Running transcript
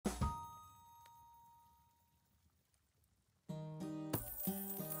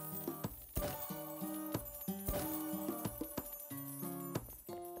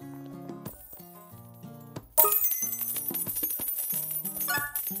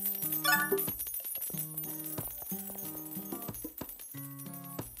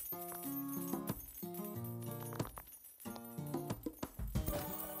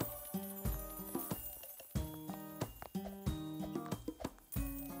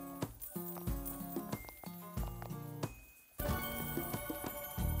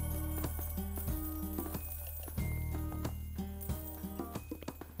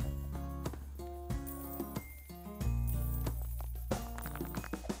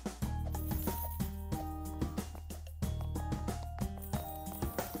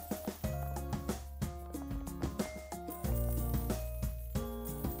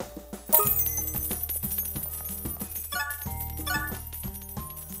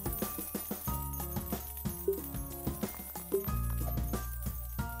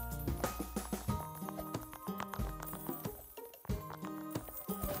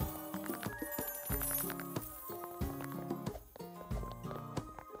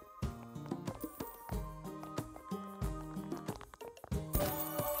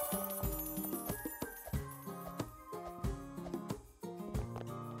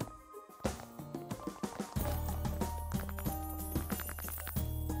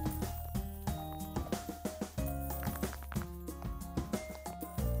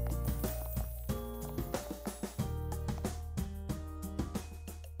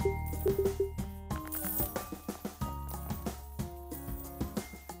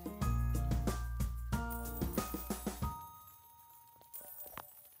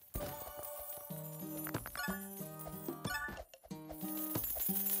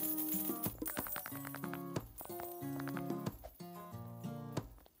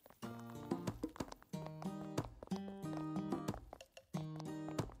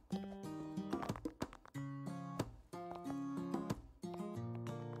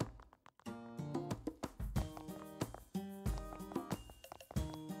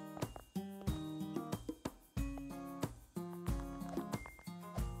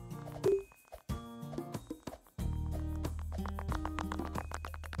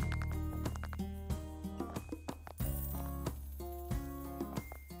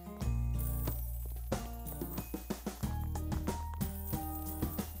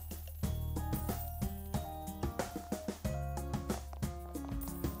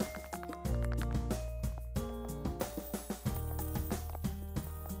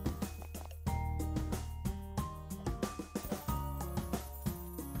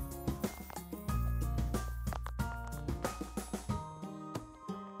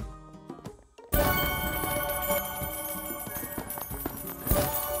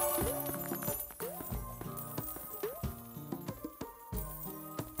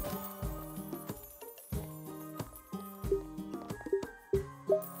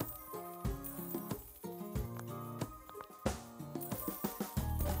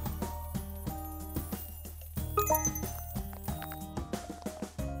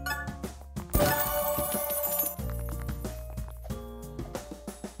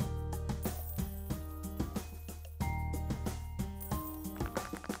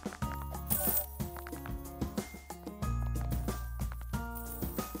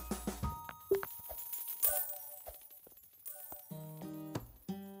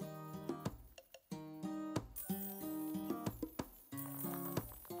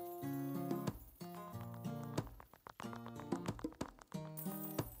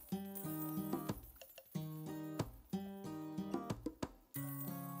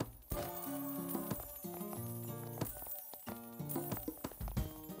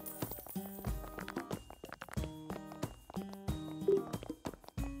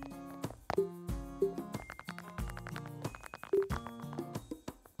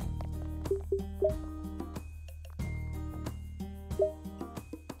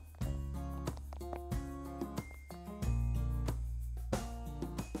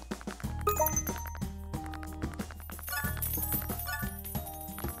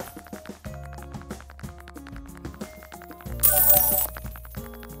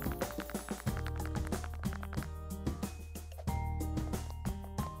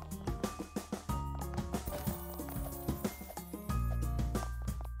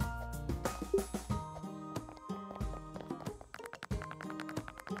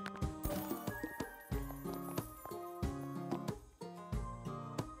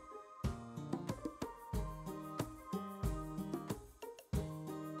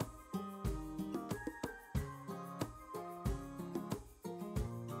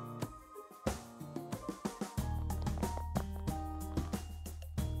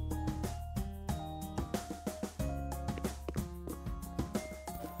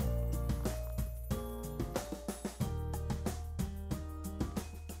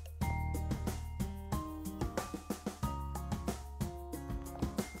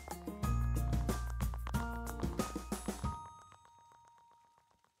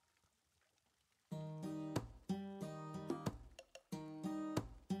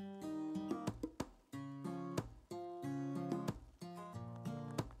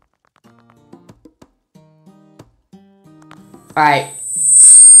Alright.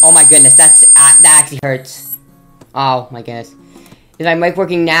 Oh my goodness, that actually hurts. Oh my goodness. Is my mic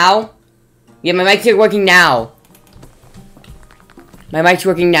working now? Yeah, my mic's working now. My mic's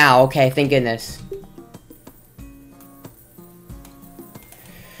working now. Okay, thank goodness.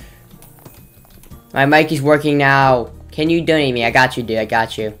 My mic is working now. Can you donate me? I got you, dude. I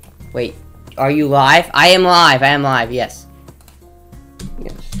got you. Wait, are you live? I am live. I am live. Yes.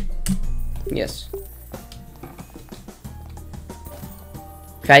 Yes. Yes.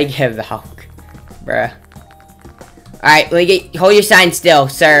 Try to get a Valk, bruh. Alright, hold your sign still,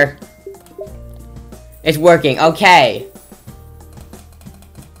 sir. It's working. Okay.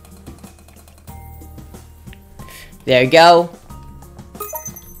 There you go.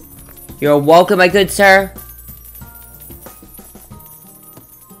 You're welcome, my good sir.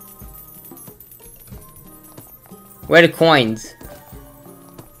 Where are the coins?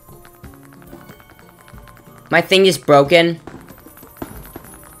 My thing is broken.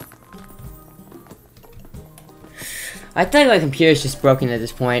 I think my computer's just broken at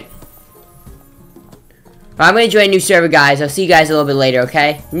this point. I'm gonna join a new server, guys. I'll see you guys a little bit later,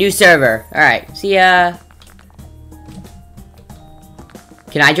 okay? New server. Alright, see ya.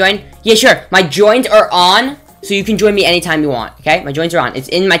 Can I join? Yeah, sure. My joins are on, so you can join me anytime you want, okay? My joins are on. It's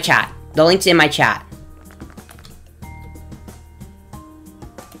in my chat. The link's in my chat.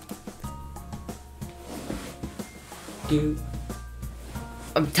 Dude.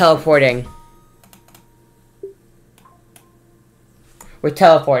 I'm teleporting. We're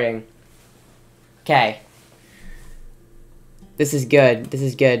teleporting. Okay. This is good. This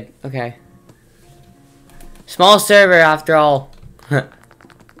is good. Okay. Small server after all.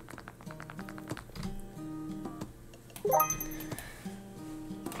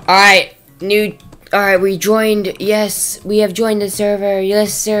 Alright, alright, we joined. Yes, we have joined the server.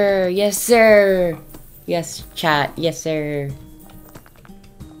 Yes, sir. Yes, sir. Yes, chat. Yes, sir.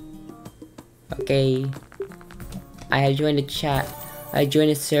 Okay. I have joined the chat. I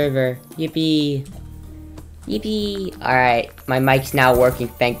joined the server. Yippee. Yippee. Alright, my mic's now working,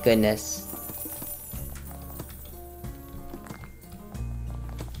 thank goodness.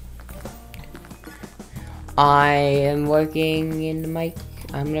 I am working in the mic.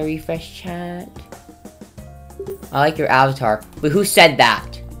 I'm gonna refresh chat. I like your avatar. But who said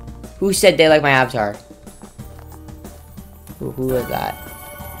that? Who said they like my avatar? Who was that?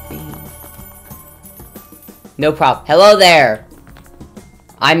 No problem. Hello there.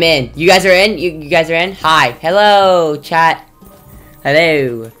 I'm in. You guys are in? You guys are in? Hi. Hello, chat.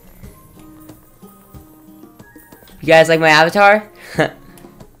 Hello. You guys like my avatar?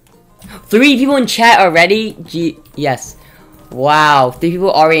 3 people in chat already? Yes. Wow. 3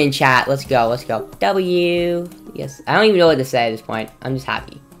 people already in chat. Let's go. Let's go. W. Yes. I don't even know what to say at this point. I'm just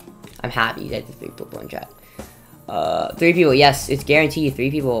happy. I'm happy that there's 3 people in chat. 3 people. Yes. It's guaranteed. 3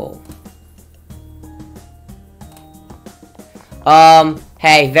 people.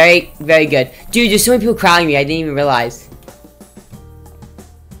 Hey. Very, very good. Dude, there's so many people crowding me. I didn't even realize.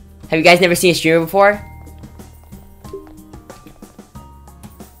 Have you guys never seen a streamer before?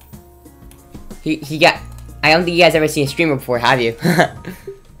 I don't think you guys ever seen a streamer before, have you?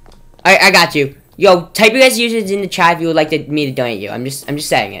 I got you. Yo, type your guys' users in the chat if you would like me to donate you. I'm just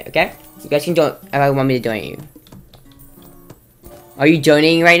saying it, okay? You guys can donate if I want me to donate you. Are you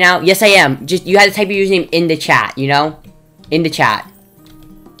donating right now? Yes, I am. Just you have to type your username in the chat, you know? In the chat.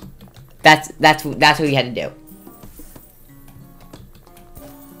 That's what you had to do.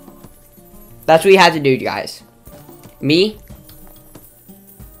 That's what you had to do, guys. Me?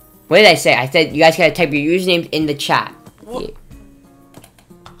 What did I say? I said you guys gotta type your usernames in the chat. Yeah.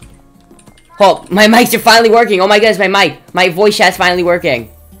 Oh, my mics are finally working. Oh my goodness, my mic. My voice chat's finally working.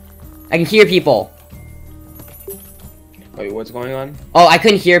 I can hear people. Wait, what's going on? Oh, I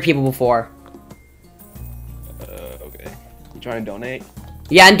couldn't hear people before. Okay. You trying to donate?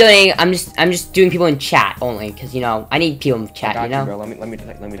 Yeah, I'm donating. I'm just doing people in chat only, cause you know I need people in chat. I got you know. Bro. Let me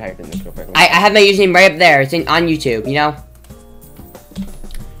type in this real quick. I have my username right up there. It's on YouTube. You know.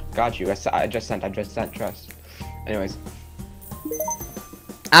 Got you. I just sent. Trust. Anyways.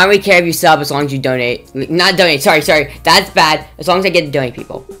 I don't really care if you sub as long as you donate. Not donate. Sorry. That's bad. As long as I get to donate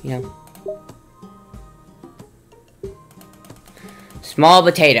people. You know. Small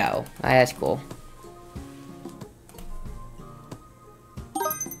potato. That's cool.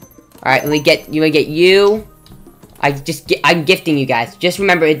 Alright, let me get you. I'm gifting you guys. Just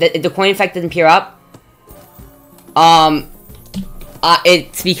remember, if the coin effect doesn't appear up,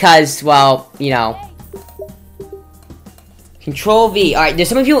 it's because, well, you know. Control V. Alright, there's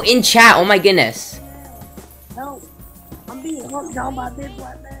so many people in chat. Oh my goodness. No, I'm being humped down by this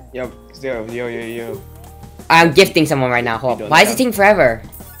black man. Yo. I'm gifting someone right now. Hold on. Why is it taking forever?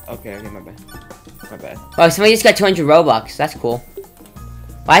 Okay, my bad. Oh, somebody just got 200 Robux. That's cool.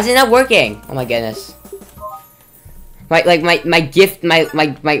 Why is it not working? Oh my goodness. My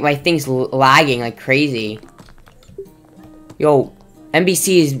thing's lagging like crazy. Yo,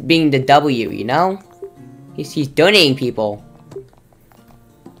 NBC is being the W, you know? He's donating people.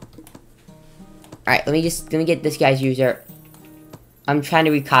 Alright, let me get this guy's user. I'm trying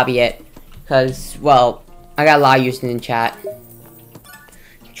to recopy it. Cause, well, I got a lot of users in chat.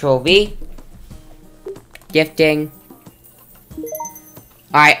 Control V. Gifting.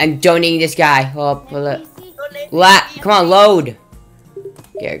 Alright, I'm donating this guy. Oh, come on, load.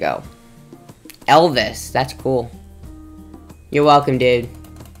 There we go. Elvis, that's cool. You're welcome, dude.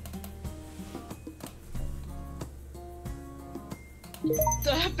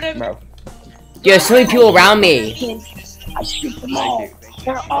 Bro. There's so many people around me. I shoot them all.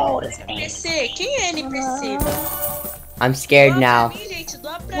 They're all the same. NPC? Quem é NPC? I'm scared now.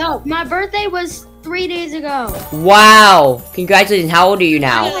 No, my birthday was 3 days ago. Wow! Congratulations. How old are you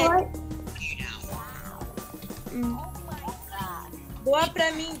now? Doa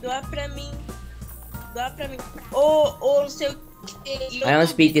pra mim, doa pra mim. Doa pra mim. Ô, seu... I don't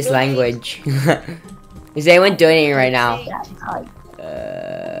speak this language. Is anyone donating right now?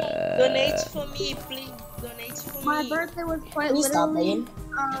 Donate for me, please. Donate for My me. birthday was quite Please stop literally,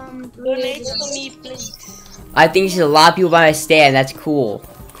 playing. 3 Donate days ago. for me, please. I think there's a lot of people by my stand. That's cool.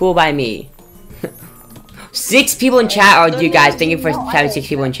 Cool by me. 6 people in chat are you guys. Thank you for having 6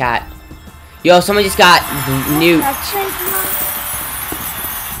 people in chat. Yo, someone just got nuked.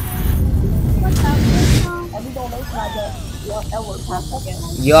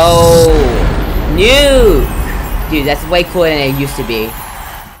 Yo, nuke. Dude, that's way cooler than it used to be.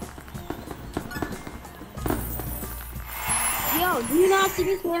 Yo, do you not see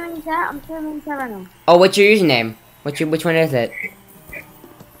me spamming in chat? I'm spamming in chat right now. Oh, what's your username? Which one is it?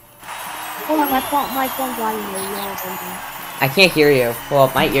 Hold on, my phone's lying here. I can't hear you.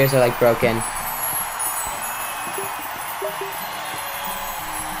 Well, my ears are like broken.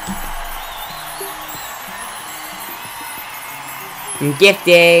 I'm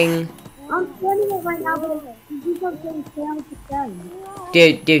gifting. I'm spamming it right now, but you keep on saying spam to spam.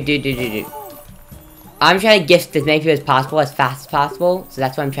 Dude. I'm trying to gift as many people as possible, as fast as possible. So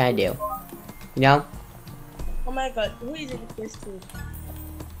that's what I'm trying to do. You know? Oh my god, who is it this to?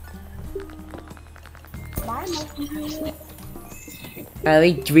 Let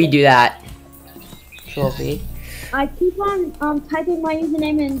me redo that. Trophy. I keep on typing my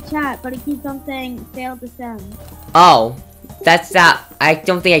username in chat, but it keeps on saying failed to send. Oh, that's that. I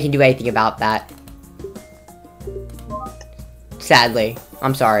don't think I can do anything about that. Sadly,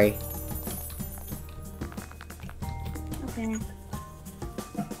 I'm sorry. Okay.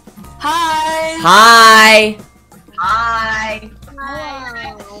 Hi! Hi. Hi!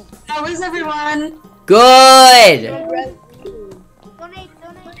 Hi. How is everyone? Good. Donate.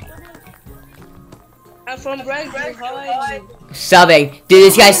 I'm from Brazil. How are you? Subbing,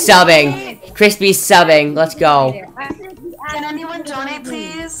 dude. This guy's subbing. Crispy's subbing. Let's go. Can anyone donate,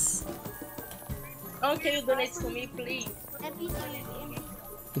 please? Oh, can you donate for me, please? I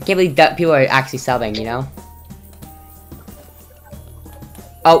can't believe that people are actually subbing. You know.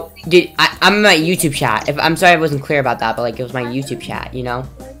 Oh, dude. I'm in my YouTube chat. I'm sorry I wasn't clear about that, but like it was my YouTube chat. You know.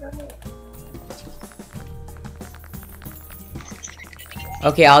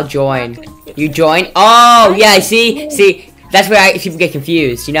 Okay, I'll join. You join? Oh, yeah, see? That's where people get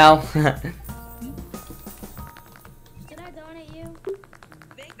confused, you know? Did I donate you?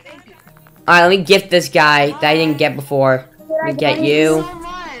 Alright, let me gift this guy that I didn't get before. Let me get Thank you. so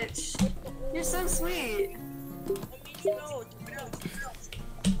much. You're so sweet.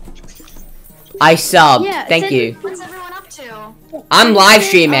 I sub. Yeah, Thank send- you. What's everyone up to? I'm live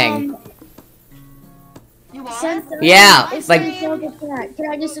streaming. You are? Yeah, It's like, can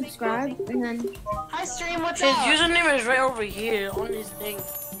I just subscribe and then? Hi, stream. What's His up? username is right over here on his thing.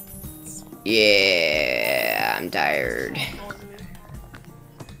 yeah, I'm tired.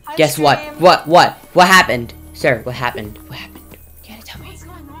 Hi, Guess what? stream. What happened? Sir, what happened? What happened? You gotta tell me. What's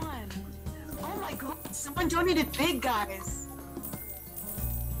going on? Oh my god, someone donated big, guys.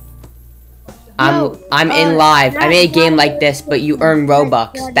 I'm in live. I made a game like this, but you earn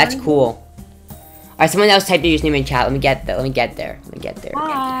Robux. That's cool. Alright, someone else typed their username in chat. Let me get there.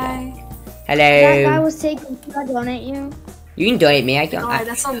 Hi. That guy Hello. was taken. Can I donate you? You can donate me. I can. God,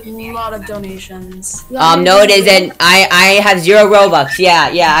 that's a lot of donations. No, it isn't. I have 0 Robux. Yeah,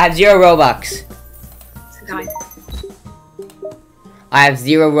 I have 0 Robux. God. I have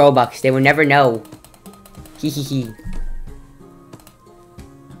 0 Robux. They will never know. Hehehe.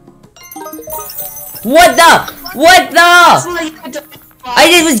 What the? I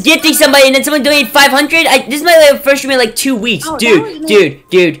just was gifting somebody and then someone donated 500. This is my like, first stream in like 2 weeks. Dude.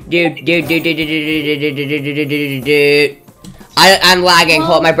 I'm lagging.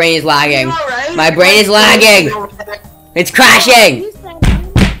 Hold up, my brain is lagging. My brain is lagging. It's crashing. You said I'm gonna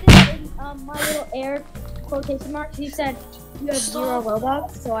put this in my little air quotation marks. You said you have 0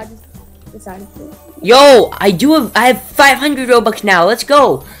 Robux, so I just decided to. Yo, I have 500 Robux now. Let's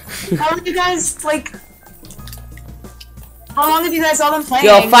go. How long you guys, how long have you guys all been playing?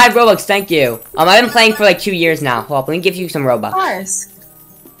 Yo, 5 Robux. Thank you. I've been playing for like 2 years now. Hold up, let me give you some Robux. Of course.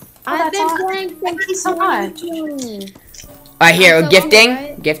 I've been that's all- playing Thank since you so much. Alright, here, So gifting.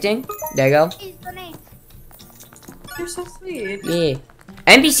 alright. Gifting. There you go. You're so sweet. Yeah.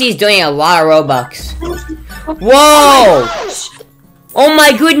 NPC is doing a lot of Robux. Oh Whoa! Oh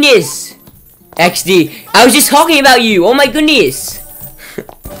my goodness! XD, I was just talking about you. Oh my goodness.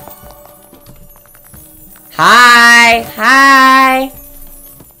 Hi.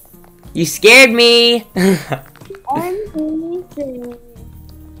 You scared me.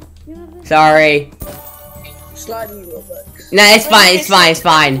 Sorry. Slide me Robux. Nah, it's fine. It's fine. It's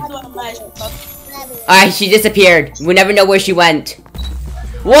fine. Alright, she disappeared. We never know where she went.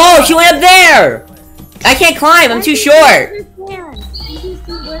 Whoa, she went up there. I can't climb. I'm too short.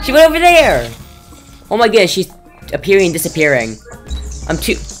 She went over there. Oh my goodness, she's appearing and disappearing. I'm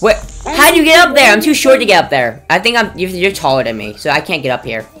too. What? How do you get up there? I'm too short to get up there. I think you're taller than me, so I can't get up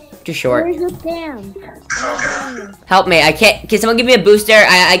here. Too short. Where's the stand? Help me! I can't. Can someone give me a booster?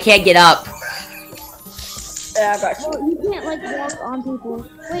 I can't get up. Yeah, I got you. Oh, you can't like walk on people.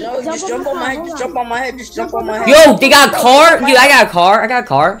 Wait, No, just jump on my head. Just jump on my head. Just jump on my head. Yo, they got a car? Dude, I got a car. I got a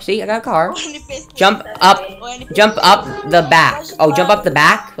car. See, I got a car. Jump up. Jump up the back. Oh, jump up the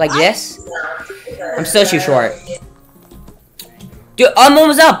back like this. I'm still too short. Dude, I'm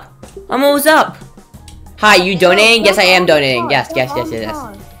almost up. I'm almost up. Hi, you donating? Yes, I am donating. Yes.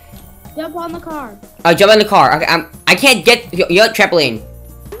 Jump on the car. Oh, jump on the car. Okay, I can't get. You're trampoline.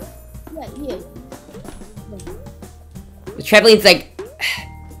 Yeah. The trampoline's like.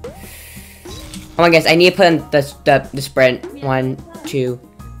 Oh my gosh, I need to put in the sprint. 1, 2,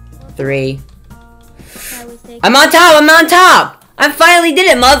 3. I'm on top. I'm on top. I finally did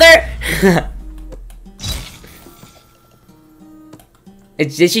it, mother.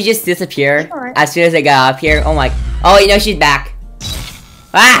 Did she just disappear as soon as I got up here? Oh my. Oh, you know she's back.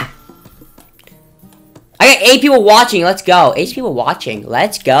 Ah! I got 8 people watching. Let's go. 8 people watching.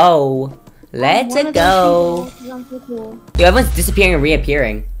 Let's go. Let's go. Yo, everyone's disappearing and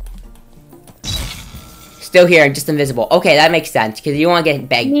reappearing. Still here, just invisible. Okay, that makes sense because you don't want to get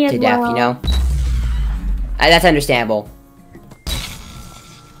begged to death, you know. That's understandable.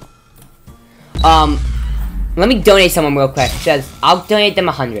 Let me donate someone real quick. It says I'll donate them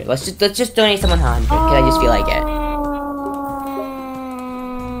 100. Let's just donate someone 100 because I just feel like it.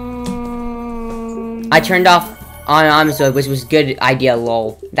 I turned off on so which was good idea.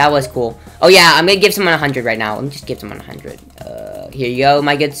 Lol, that was cool. Oh yeah, I'm gonna give someone 100 right now. Let me just give someone 100. Here you go,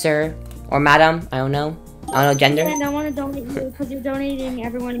 my good sir or madam. I don't know gender. I don't want to donate you because you're donating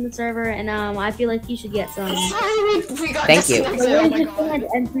everyone in the server, and I feel like you should get some. Thank you.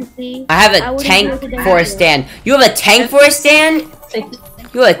 NPC. I have a tank for a stand. You have a tank for a stand?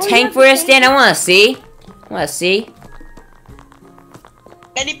 You have a tank for a stand? I wanna see.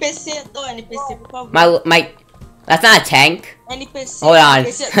 NPC, por favor. My that's not a tank. NPC. Hold on.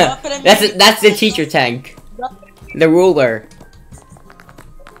 that's the teacher tank. The ruler.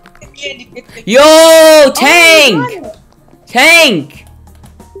 Yo, tank! Tank!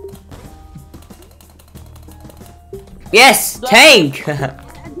 Yes, tank!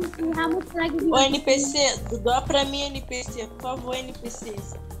 How much did I give you? Ô, NPC, doa pra mim, NPC, por favor, NPC.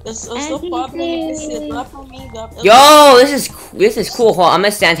 Eu sou pobre, NPC, doa pra mim, doa pra mim. Yo, this is cool. Hold on, I'm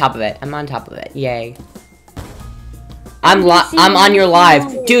gonna stand on top of it. I'm on top of it. Yay. I'm on your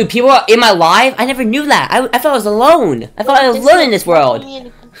live. Dude, people are in my live? I never knew that. I thought I was alone. I thought I was alone in this world.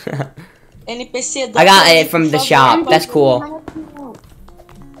 NPC, I got it from the shop. That's cool.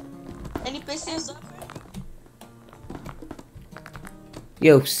 NPC,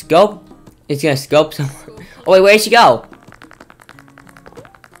 Yo, scope? It's gonna scope someone. Oh wait, where did she go?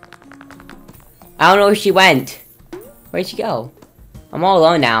 I don't know where she went. Where'd she go? I'm all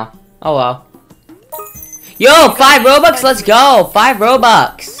alone now. Oh well. Yo, 5 Robux, let's go! 5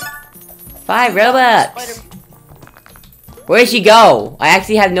 Robux! 5 Robux! Where did she go? I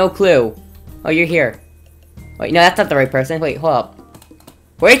actually have no clue. Oh, you're here. Wait, no, that's not the right person. Wait, hold up.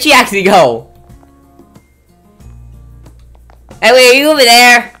 Where did she actually go? Hey, wait, are you over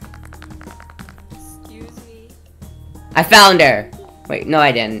there? Excuse me. I found her. Wait, no,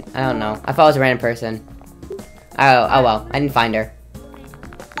 I didn't. I don't know. I thought it was a random person. Oh well, I didn't find her.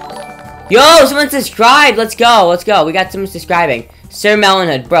 Yo, someone subscribed. Let's go. We got someone subscribing. Sir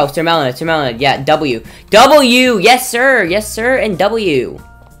Melonhood, bro. Sir Melonhood. Yeah, W. W. Yes, sir. And W.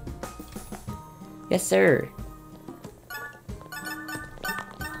 Yes, sir.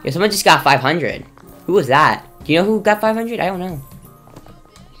 Yo, someone just got 500. Who was that? Do you know who got 500? I don't know.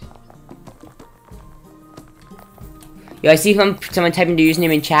 Yo, I see someone typing the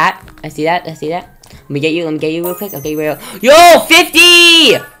username in chat. I see that. Let me get you real quick. Okay, yo,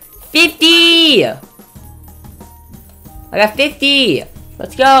 50! 50! I got 50!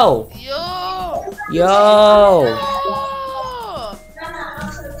 Let's go! Yo!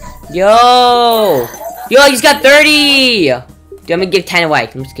 I just got 30! Dude, I'm gonna give 10 away.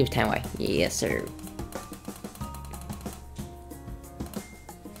 I'm just give 10 away. Yes, sir.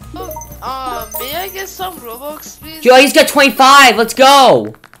 May I get some Robux, please? Yo, I just got 25! Let's go!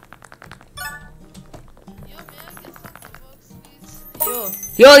 Yo, may I get some Robux, please? Yo.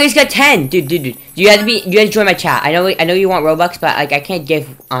 Yo, he's got 10. Dude. You have to join my chat. I know you want Robux, but like I can't give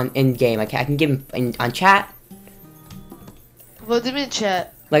on in game. I can give him on chat. What do you mean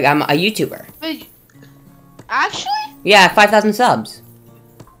chat? Like I'm a YouTuber. Wait, actually? Yeah, 5,000 subs.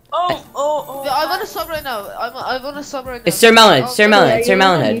 Oh. I want to sub right now. I want to sub right now. It's Sir Melon. Sir Melon. Are Sir you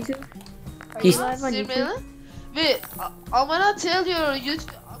Melon. on Head. YouTube? He's- Are you live on Sir YouTube? Melon? Wait, I'm gonna tell your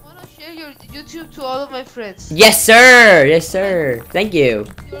YouTube. I'm gonna share your YouTube to all of my friends. Yes, sir. Yes, sir. Thank you.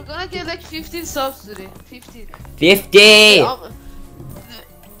 You're gonna get like 15 subs today. 15. 50.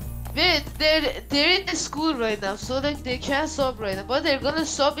 Wait, they're in the school right now, so like they can't sub right now, but they're gonna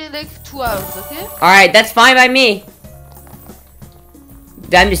sub in like 2 hours, okay? All right, that's fine by me.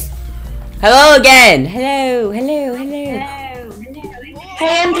 I'm just. Hello again. Hello. Hey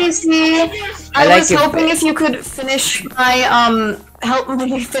NPC, I I like was your hoping face. if you could finish my help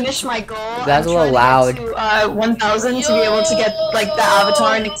me finish my goal. That's I'm a little trying to loud. get to 1,000 to be able to get like the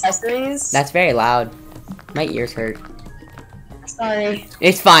avatar and accessories. That's very loud. My ears hurt. Sorry.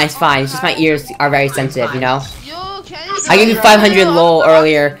 It's fine. It's just my ears are very sensitive, you know. Yo, can you? I gave you 500 lol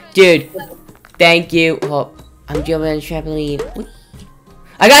earlier, dude. Thank you. Well, I'm jumping on the trampoline.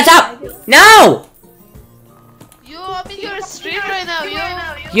 I got top. No. Yo, I'm in your stream right now, yo.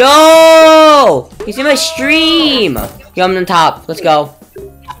 Yo, he's in my stream. Yo, I'm on top. Let's go.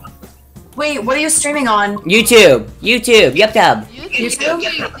 Wait, what are you streaming on? YouTube. Yup. YouTube. He's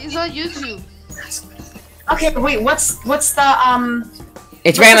on YouTube. Okay, wait, what's the It's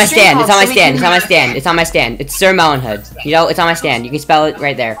What's right on the my stream stand. called It's on my so we stand. can- It's on my stand. It's Sir Melonhood. You know, it's on my stand. You can spell it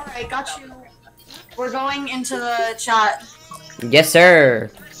right there. Alright, got you. We're going into the chat. Yes, sir.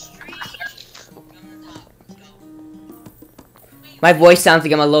 My voice sounds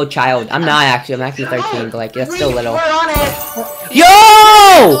like I'm a little child. I'm not actually. I'm actually 13, but like that's still little. We're on it.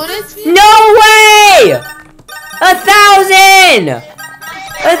 Yo! Donate me? No way! 1,000!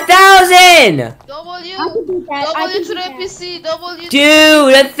 1,000! W. I can beat that. I W can to the beat that. NPC. W.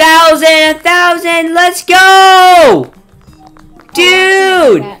 Dude, 1,000! Let's go!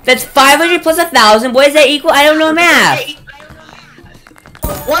 Dude! That's 500 plus 1,000. What does that equal? I don't know math.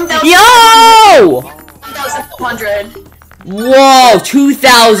 1,000. Yo! 1,400. Whoa,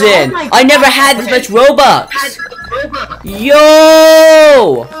 2,000! I never had this much Robux!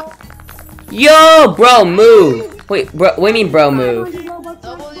 Yo, bro, move! Wait, bro, what do you mean, bro, move? W to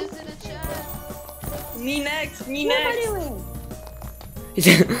the chat. Me next. Me next.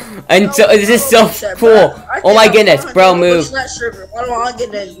 And so, this is so cool! Oh my goodness, bro, move! Why don't I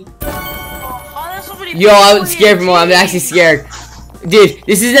get in? Oh, there's so many Yo, I'm people scared here, for more, I'm jeez. actually scared. Dude,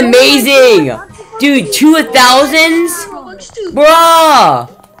 this is amazing! Dude, 2,000s? Bruh!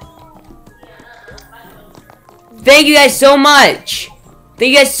 Thank you guys so much!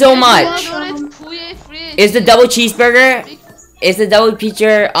 Thank you guys so much! Is the double cheeseburger? Is the double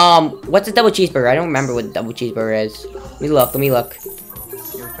feature, what's a double cheeseburger? I don't remember what the double cheeseburger is. Let me look.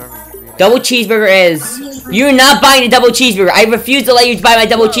 Double cheeseburger is... You're not buying a double cheeseburger. I refuse to let you buy my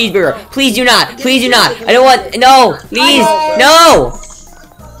double cheeseburger. Please do not. Please do not. I don't want... No! Please! No!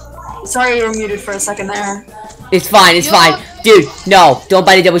 Sorry you were muted for a second there. It's fine. Dude, no. Don't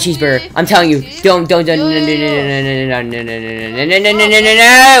buy the double cheeseburger. I'm telling you. Don't, no.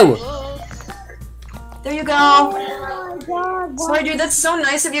 There you go. Sorry dude, that's so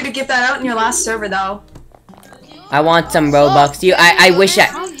nice of you to give that out in your last server though. I want some Robux. I wish I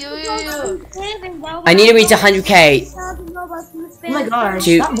need to reach 100k. Oh my gosh,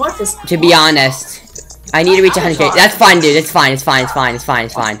 To- that morph is To be honest, I need to reach 100k. That's fine, dude. It's fine.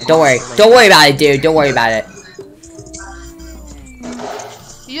 Don't worry about it, dude. Don't worry about it.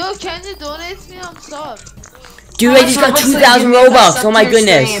 Yo, can you donate me? I'm sorry. Dude, I just got 2,000 Robux. Oh my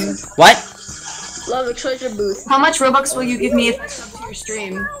goodness. What? Love a treasure booth. How much Robux will you give me if I come to your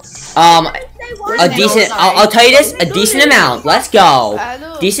stream? A decent. I'll tell you this. A decent amount. Let's go.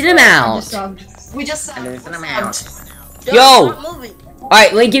 Decent amount. We just Yo. All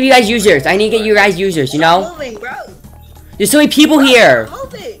right, let me give you guys users. I need to get you guys users. You know. Moving, bro. There's so many people here.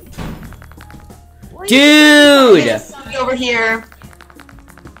 Moving. Dude. over here.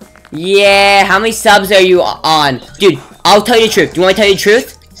 Yeah, how many subs are you on? Dude, I'll tell you the truth. Do you want me to tell you the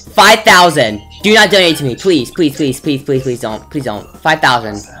truth? 5,000. Do not donate to me. Please don't. Please don't.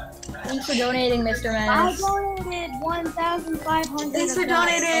 5,000. Thanks for donating, Mr. Man. I donated 1,500. Thanks for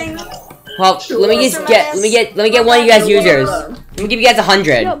donating. Well, let me get one of you guys users. Let me give you guys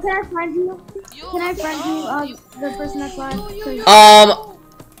 100. Yo, can I friend you? Can I friend you, the person that's live?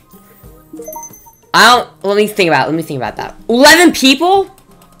 Let me think about that. 11 people?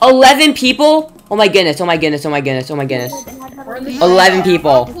 11 people? Oh my goodness. 11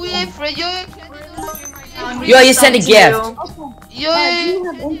 people. Yo, I just sent a gift. Yo, Do yo, you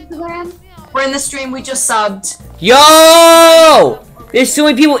have Instagram? We're in the stream. We just subbed. Yo! There's so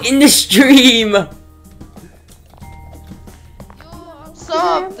many people in the stream. yo, I'm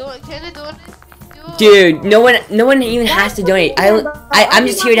sub. Can you donate? Yo. Dude, no one even has to donate. I'm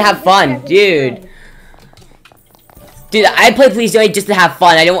just here to have fun, dude. Dude, I play Please Donate just to have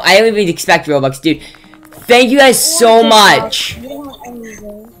fun. I don't even expect Robux, dude. Thank you guys so much. You don't have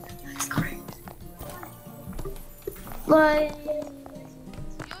anything. But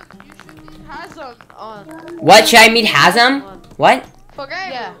Hazam on. What? Should I meet Hazam? What?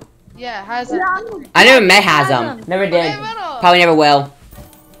 Yeah. Yeah, Hazam. I never met Hazam. Never did. Probably never will.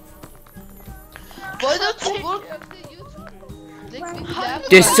 Why don't you work with the YouTube?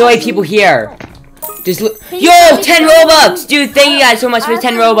 There's so many people here. Yo, 10 Robux! Dude, thank you guys so much for the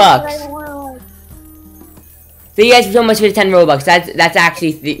 10 Robux. Thank you guys so much for the 10 Robux. That's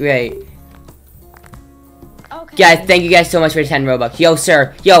actually right. okay. Guys, thank you guys so much for the 10 Robux. Yo,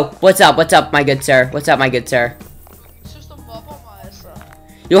 sir. Yo, what's up? What's up, my good sir? What's up, my good sir?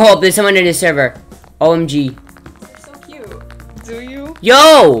 Yo, hold up. There's someone in the server. OMG. You're so cute. Do you?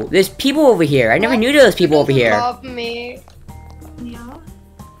 Yo, there's people over here. I never knew there was people over here. Love me. Yeah.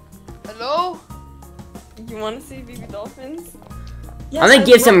 Hello? You want to see baby dolphins? Yes, I'm gonna I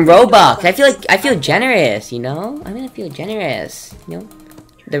give love some baby Robux. dolphins. I feel generous, you know? I'm gonna feel generous, you know?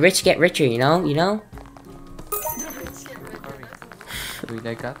 The rich get richer, you know? You know? Do you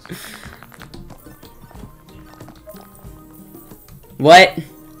like that? What?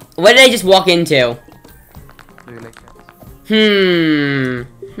 What did I just walk into? Do you like that?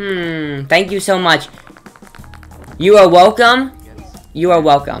 Thank you so much. You are welcome. You are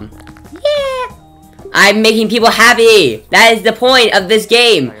welcome. Yeah. I'm making people happy. That is the point of this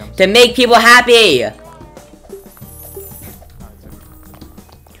game. To make people happy.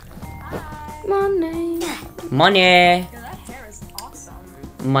 Money. Money. Yeah, that hair is awesome.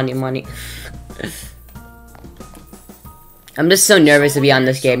 Money, money. I'm just so nervous to be on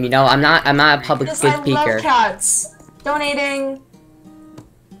this game, you know? I'm not a public Yes, good I speaker. love cats. Donating.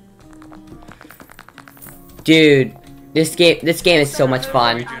 Dude, this game is so much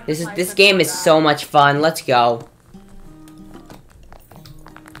fun. This game is so much fun. Let's go.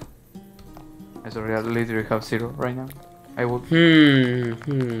 As a real leader, you have 0 right now. I would.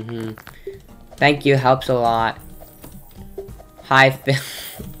 Thank you, helps a lot. Hi, Phil.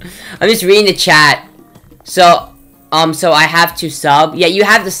 I'm just reading the chat. So I have to sub. Yeah, you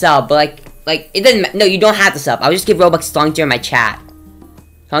have to sub, but like it doesn't. No, you don't have to sub. I'll just give Robux as long as you're in my chat.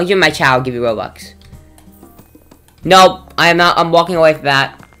 As long as you're in my chat, I'll give you Robux. Nope, I am not. I'm walking away from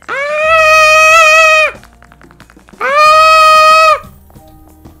that.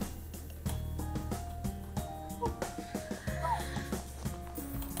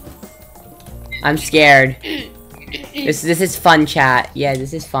 I'm scared. This is fun, chat. Yeah,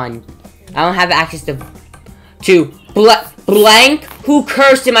 this is fun. I don't have access to blank. Who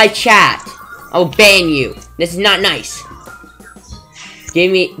cursed in my chat? I'll ban you. This is not nice.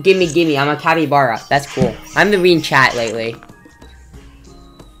 Gimme. I'm a capybara. That's cool. I'm the reading chat lately.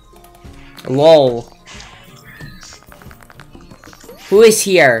 Lol. Who is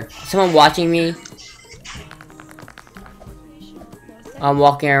here? Someone watching me? I'm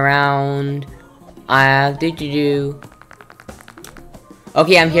walking around.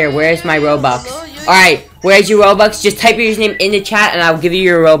 Okay, I'm here. Where's my Robux? Alright, where's your Robux? Just type your username in the chat and I'll give you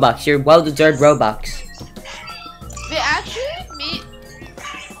your Robux. Your well-deserved Robux. Wait, actually, me.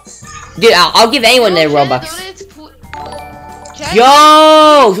 Dude, I'll give anyone their Robux.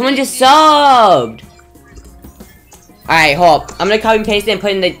 Yo! Someone just subbed! Alright, hold up. I'm gonna copy and paste it and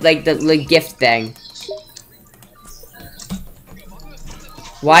put in the gift thing.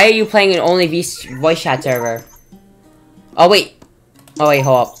 Why are you playing an only voice chat server? Oh wait,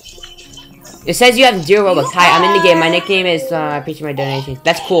 hold up. It says you have 0 Robux. Hi, I'm in the game. My nickname is, I appreciate my donation.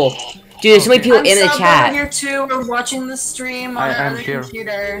 That's cool. Dude, there's so many people in the chat. I'm here too. We're watching the stream on I'm another here.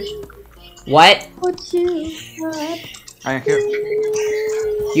 computer. What? I am here.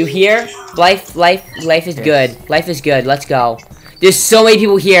 You here? Life is good. Life is good. Let's go. There's so many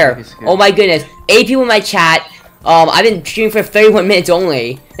people here. Oh my goodness. 8 people in my chat. I've been streaming for 31 minutes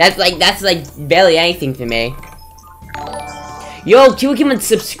only. That's like barely anything to me. Yo, people keep on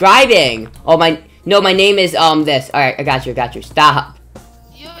subscribing. Oh my name is this. Alright, I got you. Stop.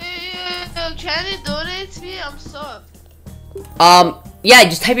 Yo, can you donate to me? I'm sub. Yeah,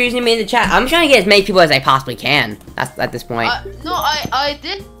 just type your username in the chat. I'm trying to get as many people as I possibly can. That's at this point. No, I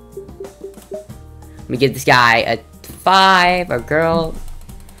did. Let me give this guy a 5 or girl.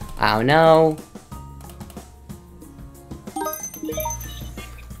 I don't know.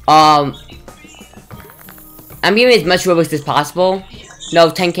 I'm giving as much Robux as possible. No,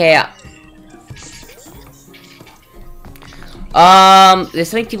 10k. There's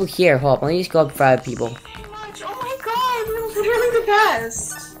so many people here. Hold up, let me just go up for other people. Oh my god, you're literally the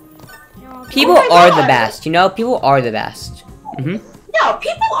best. People are the best, you know? People are the best. Mm-hmm. Yeah,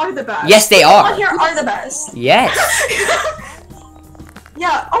 people are the best. Yes, they People are. out here are the best. Yes.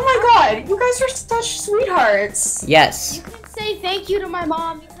 Yeah, oh my god, you guys are such sweethearts. Yes. You can say thank you to my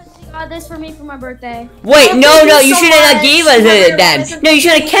mom because she got this for me for my birthday. Wait, Oh, no, thank no, you you so should have much. gave us it then. No, you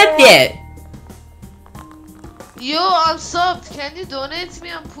should have kept it. Yo, I'm subbed. Can you donate to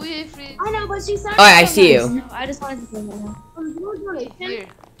me? I'm Puye free. I know, but she said. Alright, I see you. No, I just wanted to say that. Here.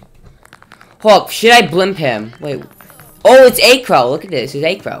 Hold up, should I blimp him? Wait. Oh, it's Acro. Look at this. It's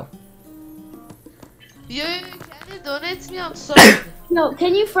Acro. Yo, can you donate to me? I'm subbed. No,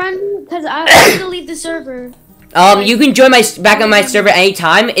 can you friend me? Because I want to leave the server. You can join my back on my server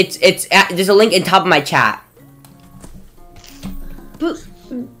anytime. There's a link in top of my chat. But,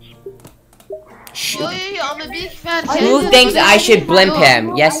 Yo, I'm a big fan. Who thinks I should blimp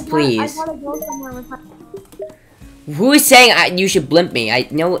him? Yes, please. I gotta go somewhere with my. Who is saying you should blimp me?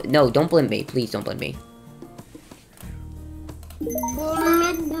 No, don't blimp me. Please don't blimp me.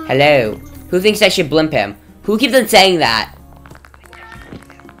 Hello. Who thinks I should blimp him? Who keeps on saying that?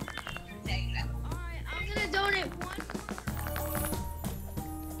 I'm gonna donate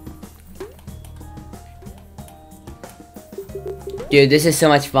one. Dude, this is so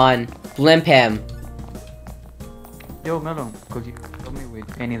much fun. Blimp him. Yo, Melon, could you help me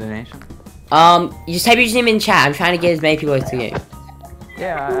with any donation? You just type your name in chat. I'm trying to get as many people as to game.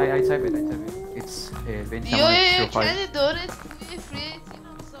 Yeah, I type it. It's Yo, Benjamin can you donate to me free?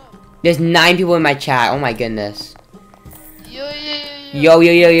 I'm subbed. There's 9 people in my chat. Oh my goodness. Yo.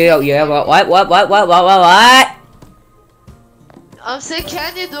 What? I'm saying,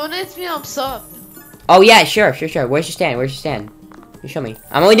 can you donate to me? I'm subbed. Oh yeah, sure. Where's your stand? You show me.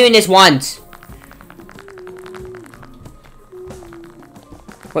 I'm only doing this once.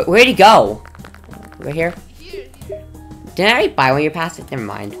 Where'd he go? Right here? Here. Didn't I already buy one? You're past it? Never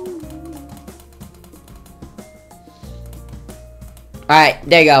mind. Alright,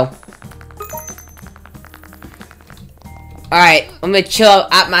 there you go. Alright, I'm gonna chill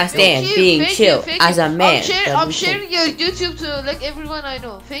at my stand, being chill as a man. I'm sharing your YouTube to like everyone I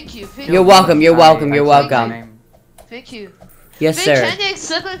know. Thank you. You're welcome. I typed my name. Thank you. Yes, Wait, sir. can you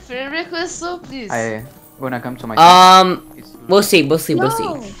accept my friend request though, please? When I come to my We'll see. No. I just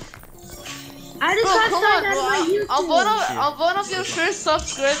Bro, got come signed on, out bro. of my YouTube. I'm one of your first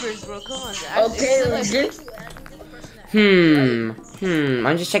subscribers, bro. Come on.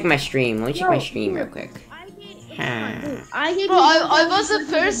 I'm just checking my stream. Let me check my stream real quick. I gave Bro, you I was the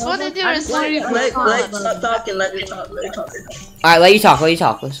first one in your stream. Stop talking, let me talk. Alright, let you talk.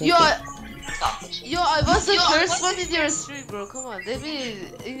 Let's Yo, I was the first one in your stream, bro. Come on, let me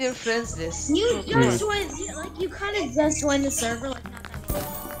in your friends list. You just joined, like you kind of just joined the server, like not that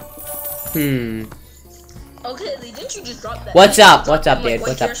long. Okay, Lee, didn't you just drop that? What's up, dude? Like,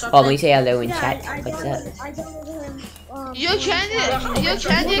 What's or up? something? Oh, let me say hello in Yeah, chat. I What's don't up? know him. You can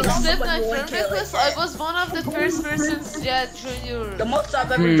you accept my friend request? I was one of the first persons that joined your. The most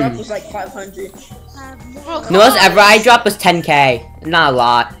I've ever dropped was like 500. Bro, The most ever I dropped was 10k. Not a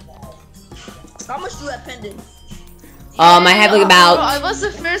lot. How much do that pendant? I have like Bro, I about. was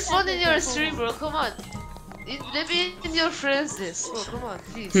the first one in your stream, bro. Come on. Let me in your friends list. Bro, come on,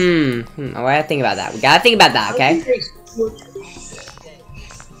 please. We gotta think about that. We gotta think about that, okay?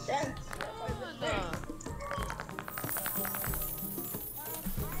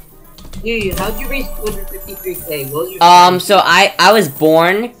 Dude, how'd you reach 253k? What was your So I was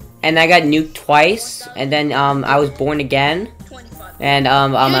born and I got nuked twice, and then I was born again, 25. and Do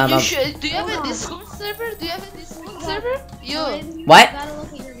you have a Discord server? Yo. What? Gotta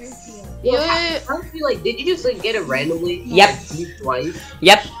look at your ratio. Yo, How do you like? Did you just like get it randomly? Yep. You twice.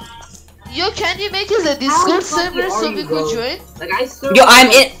 Yep. Yo, can you make us a Discord server so we could join? Like I still. Yo, I'm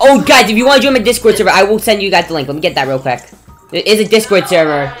in. Oh, guys, if you want to join my Discord server, I will send you guys the link. Let me get that real quick. It is a Discord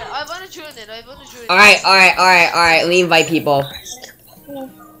server. I wanna join it. Alright. Let me invite people.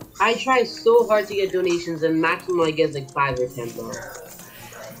 I try so hard to get donations, and maximum I get is like 5 or 10 though.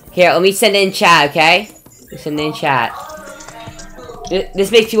 Here, let me send it in chat, okay? Send it in chat.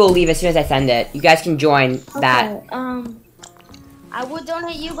 This makes people leave as soon as I send it. You guys can join that. Okay, I would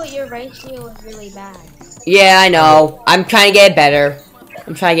donate you, but your ratio is really bad. Yeah, I know. I'm trying to get it better.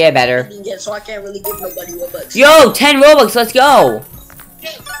 Yeah, so I can't really give nobody Robux. Yo, 10 Robux, let's go!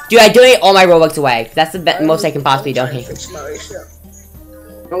 Dude, I donate all my Robux away. That's the most I can possibly donate.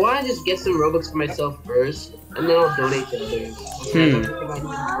 I want to just get some Robux for myself first, and then I'll donate to others.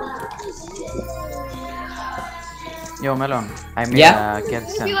 Yo, Melon, I made Yeah? a cat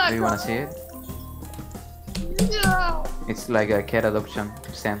stand. Do you wanna see it? It's like a cat adoption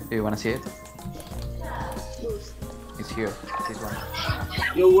stand. Do you wanna see it? It's here. This one.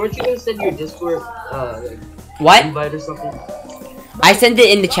 Yo, weren't you gonna send your Discord What? invite or something? I sent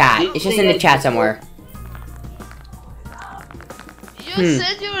it in the chat. It's just in the chat somewhere. You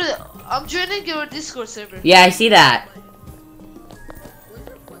said you were. I'm joining your Discord server. Yeah, I see that.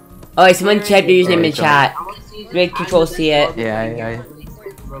 Oh, wait, someone typed your username in the chat. I wanna see Great control, see it. Yeah.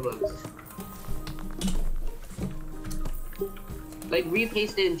 Like,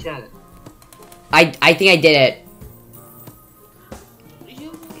 repaste it in chat. I think I did it.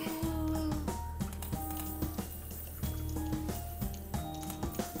 You.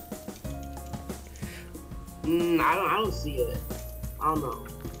 I don't see it. I don't know.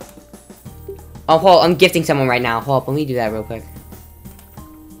 Oh, hold, I'm gifting someone right now. Hold up, let me do that real quick.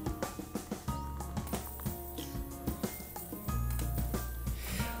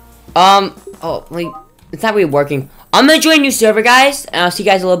 Oh, wait, it's not really working. I'm gonna join a new server, guys, and I'll see you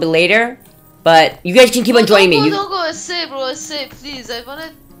guys a little bit later. But you guys can keep on joining me. Don't go, stay, bro, stay, please. I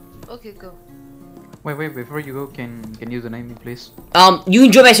wanna. Okay, go. Wait, before you go, can you donate me, please? You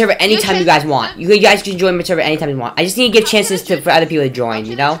can join my server anytime you guys want. You guys can join my server anytime you want. I just need to give chances for other people to join,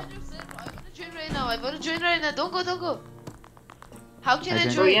 you know? I wanna join right now. I wanna join right now. Don't go. How can I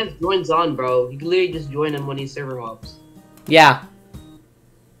Okay. Bro, he join? has joins on, bro. You can literally just join him when he server hops. Yeah.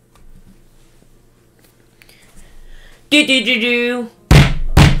 Do.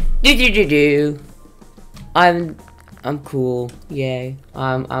 I'm cool. Yay.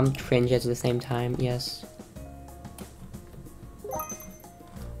 I'm cringe at the same time. Yes.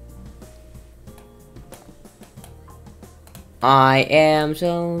 I am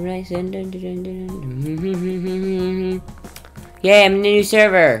so nice and yeah, I'm in the new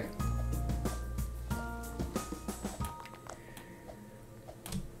server.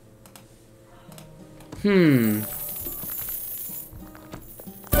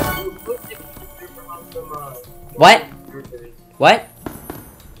 What? What?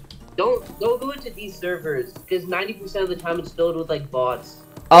 Don't go into these servers, because 90% of the time it's filled with like bots.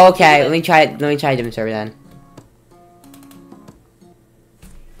 Oh, okay, let me try a different server then.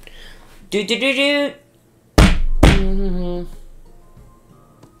 Do.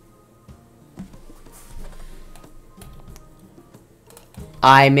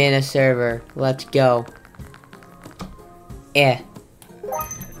 I'm in a server. Let's go. Yeah.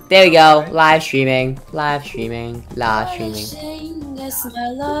 There we go. Live streaming. You're gonna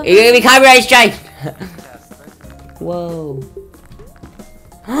be copyright strike. Whoa.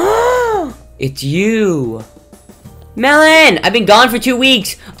 It's you. Melon! I've been gone for 2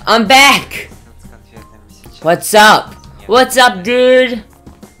 weeks. I'm back. What's up? What's up, dude?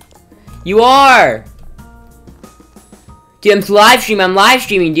 You are. Dude, I'm live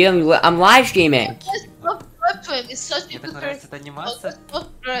streaming, dude. I'm live streaming. Subscribe to him. It's such a good person.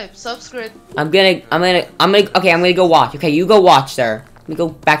 Subscribe. Okay, I'm gonna go watch. Okay, you go watch, sir. Let me go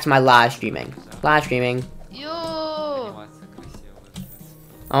back to my live streaming. Yo.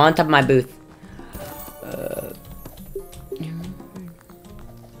 I'm on top of my booth.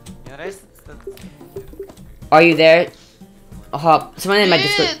 Are you there? Someone in my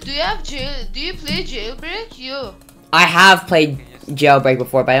Discord. Do you have do you play jailbreak? Yo. I have played jailbreak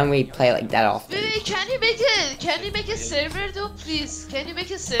before, but I don't really play it like that often. Wait, can you make a server though, please? Can you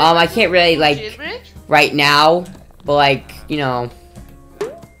make a server? I can't really like jailbreak? right now, but like you know.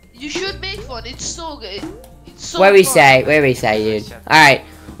 You should make one. It's so good. It's so. What do we fun. say, dude? All right,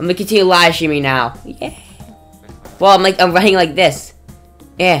 I'm gonna continue live streaming now. Yeah. Well, I'm running like this.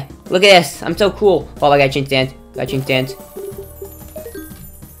 Yeah. Look at this. I'm so cool. Oh, I got chin stand. Hey,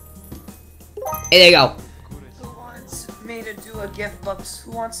 there you go. Who wants me to do a gift box?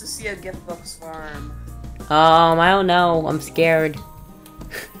 Who wants to see a gift box farm? I don't know. I'm scared.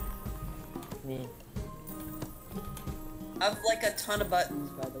 I've like a ton of buttons,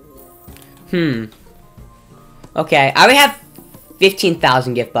 by the way. Okay, I already have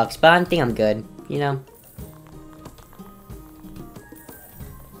 15,000 gift bucks, but I think I'm good. You know.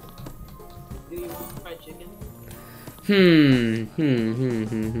 Do you want fried chicken?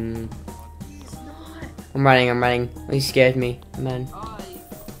 I'm running. He scared me, man.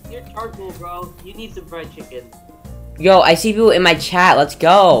 You're charcoal, bro. You need some fried chicken. Yo, I see people in my chat. Let's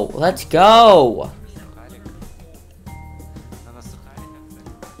go.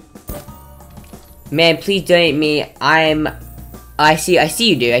 Man, please donate me. I see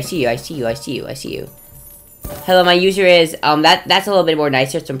you, dude. I see you. Hello, my user is that's a little bit more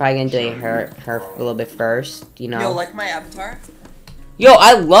nicer, so I'm probably gonna donate her a little bit first, you know. Yo, like my avatar? Yo,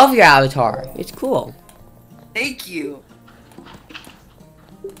 I love your avatar. It's cool. Thank you.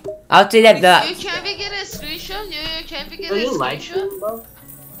 I'll say that You can we get a screenshot? You can we get Do a you like screenshot? him, bro?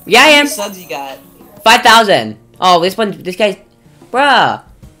 Yeah, I How am. many subs you got? 5,000. Oh, this guy's, bruh.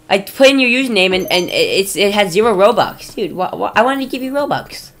 I put in your username and it has 0 Robux, dude. I wanted to give you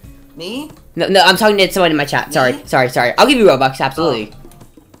Robux. Me? No, I'm talking to someone in my chat. Sorry. I'll give you Robux, absolutely.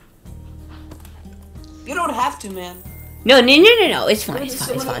 You don't have to, man. No. It's fine. It's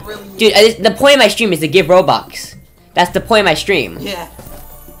fine. Dude, the point of my stream is to give Robux. That's the point of my stream. Yeah.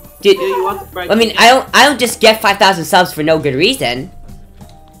 Dude, Yeah, you want the fried I mean, chicken? I don't just get 5,000 subs for no good reason.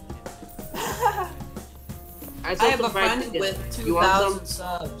 I have a friend with 2,000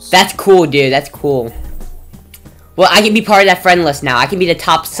 subs. That's cool, dude. That's cool. Well, I can be part of that friend list now. I can be the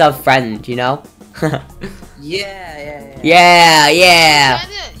top sub friend, you know? Yeah. Yeah.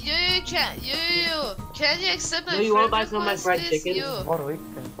 Can you accept my Do you want to buy some of my fried please? chicken?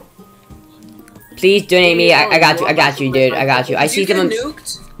 Please donate me. I got you, dude. I got you. I see Did you someone. get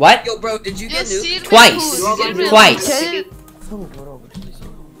nuked? What? Yo, bro, did you get nuked? Twice. Twice.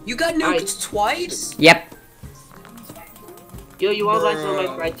 You got nuked twice? Yep. Yo, you want to buy some of my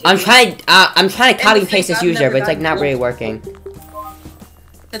fried chicken? I'm trying to copy and paste this I've user, never but it's like gotten not really blimped. working.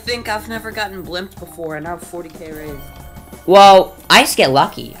 I think I've never gotten blimped before, and I have 40k raise. Well, I just get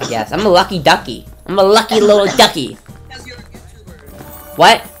lucky, I guess. I'm a lucky ducky. I'm a lucky little ducky. Because you're a YouTuber.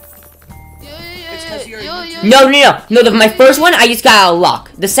 What? It's because you're a YouTuber. No, my first one, I just got out of luck.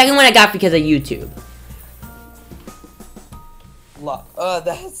 The second one I got because of YouTube. Luck. Oh,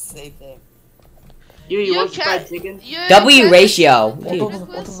 that's the same thing. You want some fried chicken? W ratio.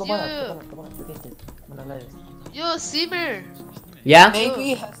 Yo, Simmer. Yeah?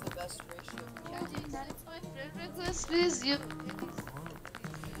 Maybe has the best ratio. Can you accept my friend request, please? You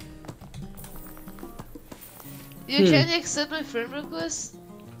can you accept my friend request?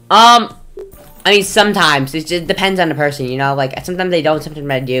 I mean, sometimes. It just depends on the person, you know? Like, sometimes they don't, sometimes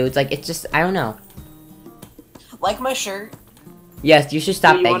they do. It's like, it's just, I don't know. Like my shirt. Yes, you should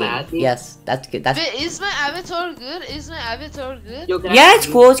stop Do you wanna begging. add me? Yes, that's good. That's Wait, is my avatar good? Is my avatar good? Yo, can I yeah, add it's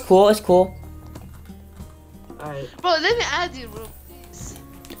you? cool. It's cool. It's cool. Alright. Bro, let me add you, bro, please.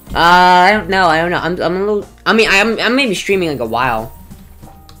 I don't know. I'm a little. I mean, I'm maybe streaming like a while.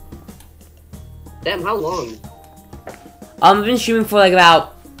 Damn, how long? I've been streaming for like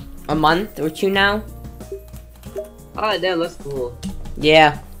about a month or 2 now. Oh, damn, that's cool.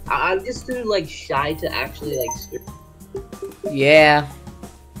 Yeah. I'm just too, like, shy to actually, like, stream. Yeah.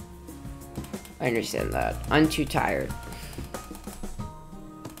 I understand that. I'm too tired.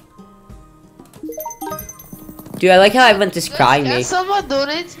 Dude, I like how everyone's describing Can me. someone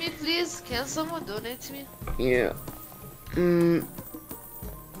donate me, please? Can someone donate me? Yeah.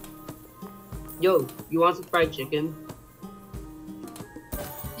 Yo, you want some fried chicken?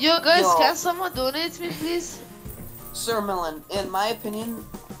 Yo, guys, Yo. can someone donate me, please? Sir Millen, in my opinion,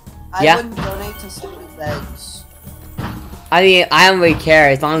 Yeah? I wouldn't donate to somebody that's... I mean, I don't really care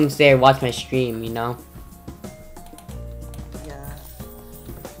as long as they watch my stream, you know? Yeah.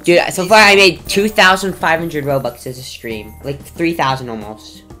 Dude, so far I made 2,500 Robux as a stream. Like 3,000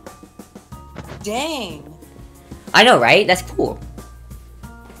 almost. Dang. I know, right? That's cool.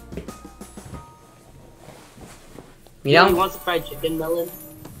 You Yo, know? you want some fried chicken, Melon?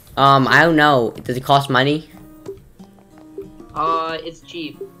 I don't know. Does it cost money? It's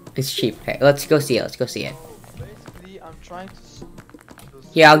cheap. It's cheap. Okay, let's go see it. Let's go see it. Basically, I'm trying to.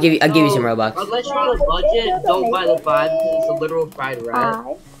 Here, I'll give you some Robux. Unless you're on a budget, don't buy the 5 because it's a literal fried rat.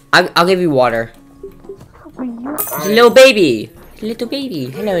 I'll give you water. It's a little baby. Little baby.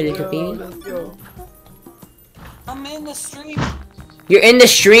 Hello, little baby. I'm in the stream. You're in the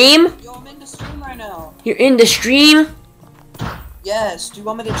stream? Yo, I'm in the stream right now. You're in the stream? Yes. Do you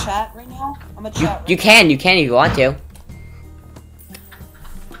want me to chat right now? I'm gonna chat. You can if you want to.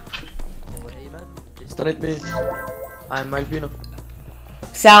 Started me. I'm Malvino.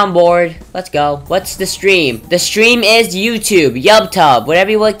 Soundboard. Let's go. What's the stream? The stream is YouTube, YubTub,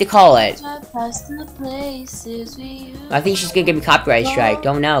 whatever you like to call it. I think she's gonna give me copyright strike.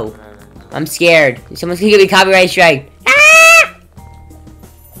 Don't know. I'm scared. Someone's gonna give me copyright strike. Ah!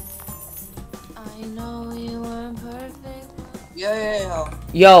 I know you weren't perfect. Yeah.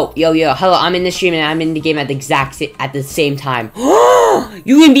 Yo. Hello, I'm in the stream and I'm in the game at the same time.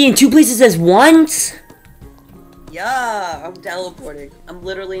 You can be in 2 places at once? Yeah, I'm teleporting. I'm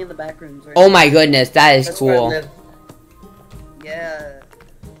literally in the back rooms right Oh now. my goodness, that is That's where I cool. live. Yeah.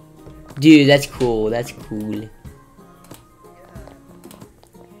 Dude, that's cool. That's cool.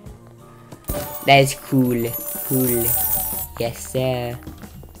 That is cool. Cool. Yes, sir.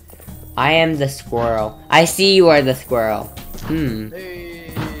 I am the squirrel. I see you are the squirrel.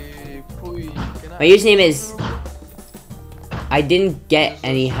 Hey, Pui, can I My username is... I didn't get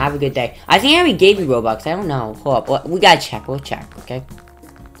any. Have a good day. I think I already gave you Robux. I don't know. Hold up. We gotta check. We'll check, okay?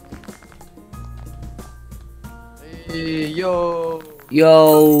 Hey, yo.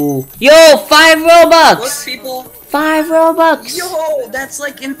 Yo, 5 Robux! Look, people. 5 Robux! Yo, that's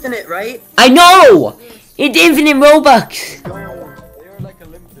like infinite, right? I know! It's infinite Robux!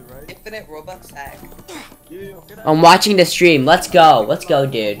 Infinite Robux hack. I'm watching the stream. Let's go. Let's go,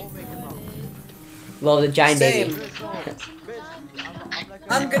 dude. Love the giant Same. baby.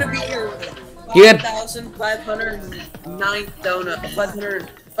 I'm gonna be here. You're 5,509 donut.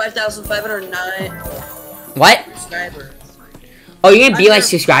 5,509 What? subscribers. Oh, you're gonna be like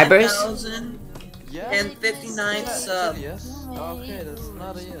subscribers? 5,059 sub. Okay, that's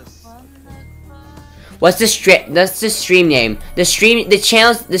not a yes. What's the stream? That's the stream name. The stream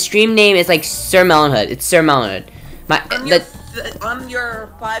name is like Sir Melonhood. It's Sir Melonhood. I'm your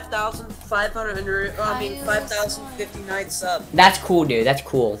 5,559 sub. That's cool, dude. That's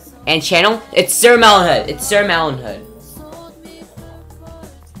cool. And channel? It's Sir Melonhood. It's Sir Melonhood.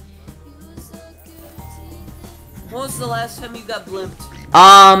 When was the last time you got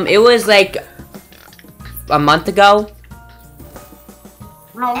blimped? It was like a month ago.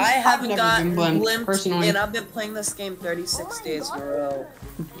 I haven't gotten blimped, personally. and I've been playing this game 36 days in a row.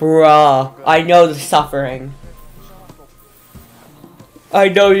 Bruh, I know the suffering. I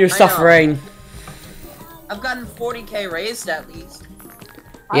know you're suffering. I've gotten 40k raised at least.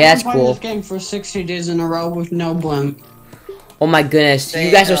 Yeah, that's I've been playing cool. this game for 60 days in a row with no blimp. Oh my goodness, you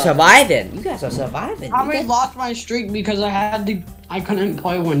guys are surviving. You guys are surviving. I already lost my streak because I couldn't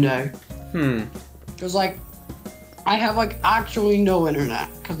play one day. Cause like, I have like actually no internet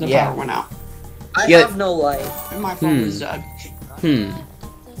because the power went out. I have no life. And my phone is dead.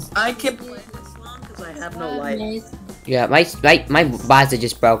 I can't play this long because I have no life. Yeah, my Wi-Fi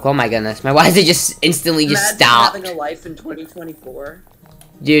just broke. Oh my goodness, my Wi-Fi just instantly just stopped. Having a life in 2024.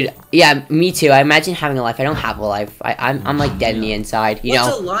 Dude, yeah, me too. I imagine having a life. I don't have a life. I'm like dead in the inside. You know.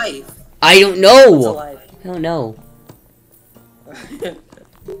 What's a life? I don't know. What's a life? I don't know.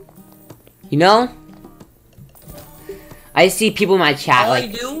 You know? I see people in my chat All like. I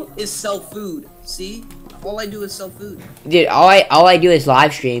do is sell food. See? All I do is sell food. Dude, all I do is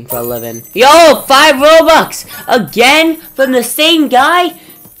live stream for a living. Yo, 5 Robux again from the same guy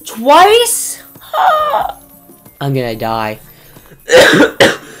twice. I'm gonna die.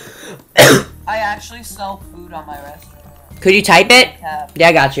 I actually sell food on my restaurant. Could you type it? Yeah,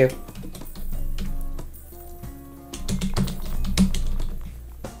 I got you.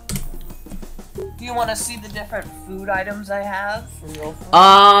 Do you want to see the different food items I have? For real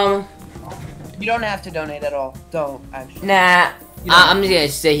food? You don't have to donate at all. Don't, actually. Nah. I'm just gonna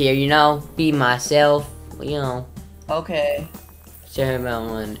sit here, you know, be myself, you know. Okay. Sarah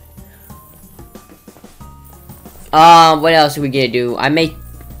Melon. What else are we gonna do?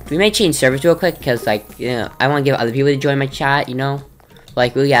 We may change servers real quick, cause like, you know, I want to give other people to join my chat, you know.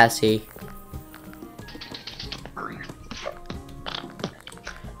 Like, we gotta see.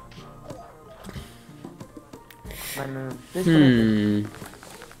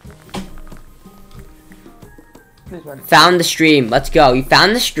 Found the stream. Let's go. You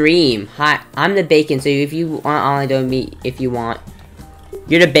found the stream. Hi, I'm the bacon. So if you want, only do me if you want.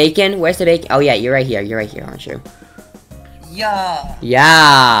 You're the bacon. Where's the bacon? Oh yeah, you're right here. You're right here, aren't you? Yeah.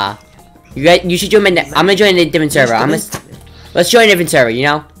 Yeah. You should join my. I'm gonna join a different server. Let's join a different server. You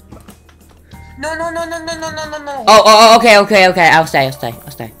know. No. Oh. Okay. I'll stay.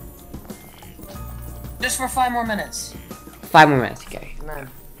 Just for 5 more minutes. 5 more minutes. Okay.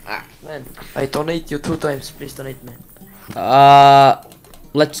 Man, I donate you 2 times. Please donate me.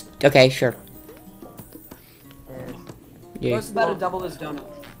 Let's. Okay, sure. Yeah. It's about to double this donut.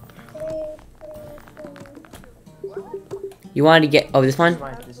 You wanted to get. Oh, this one.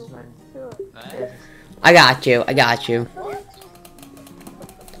 This is mine. I got you.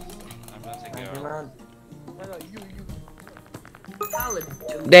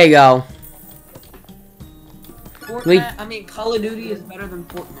 There you go. Fortnite, Call of Duty is better than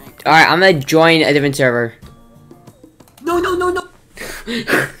Fortnite. Alright, I'm gonna join a different server. No.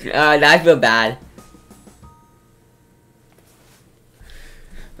 I feel bad.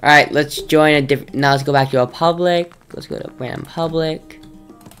 Alright, let's join a different. Now let's go back to a public. Let's go to random public.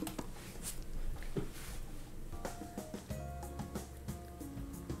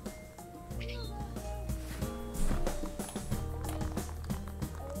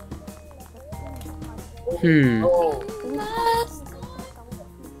 I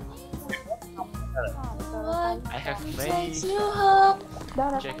have made.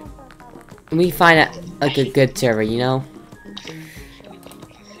 Check it. We find a good server, you know.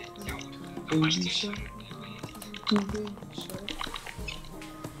 Alright,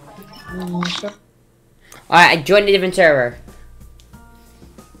 I joined a different server.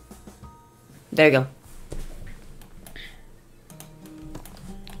 There you go.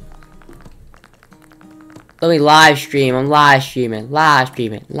 Let me live stream. I'm live streaming. Live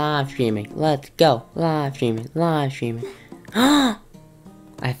streaming. Live streaming. Let's go. Live streaming. Live streaming. I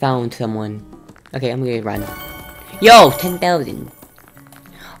found someone. Okay, I'm gonna run. Yo, 10,000.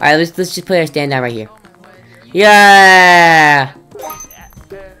 Alright, let's just put our stand down right here. Yeah.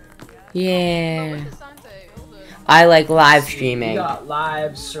 Yeah. I like live streaming. We got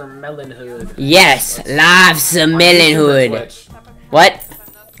live Sir Melonhood. Yes, live Sir Melonhood. What?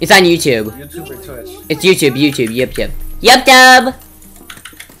 It's on YouTube. YouTube or Twitch? It's YouTube, YouTube. Yup, dub.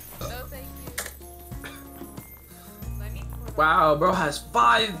 Wow, bro has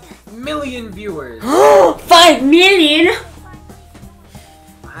 5 million viewers. 5 million?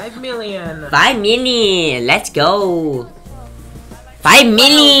 5 million. 5 million. Let's go. 5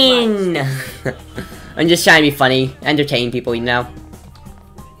 million. I'm just trying to be funny, entertain people, you know.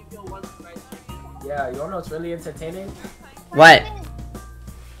 Yeah, you wanna know what's really entertaining? What?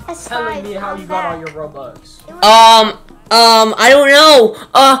 Telling me how you got all your Robux. I don't know.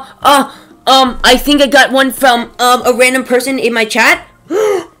 I think I got one from a random person in my chat.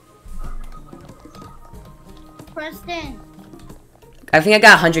 Preston. I think I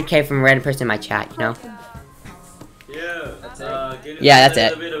got 100k from a random person in my chat, you know. Yeah, that's it. Yeah, that's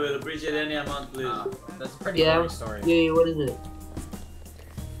it. We'll appreciate any amount, please. That's a pretty funny story. Yeah, what is it?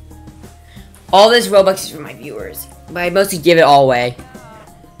 All this Robux is for my viewers, but I mostly give it all away.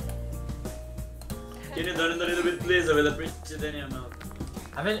 Can you donate a little bit, please? I will appreciate any amount.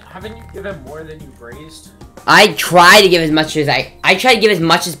 Haven't you given more than you've raised? I try to give as much as I try to give as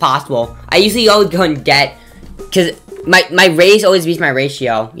much as possible. I usually always go in debt, cause my raise always beats my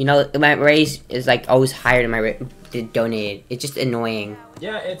ratio. You know, my raise is like always higher than my donated. It's just annoying.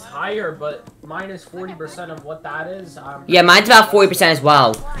 Yeah, it's higher, but mine is 40% of what that is. Yeah, mine's about 40% as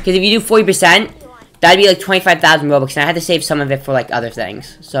well. Because if you do 40%, that'd be like 25,000 Robux, and I had to save some of it for like other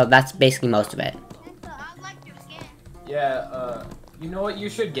things. So that's basically most of it. Yeah, you know what you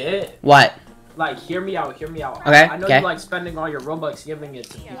should get? What? Like, hear me out. Okay, I know you like spending all your Robux giving it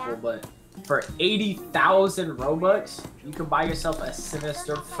to people, but for 80,000 Robux, you can buy yourself a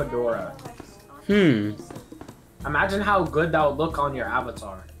sinister fedora. Imagine how good that would look on your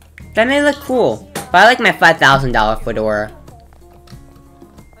avatar. That may look cool, but I like my $5,000 fedora.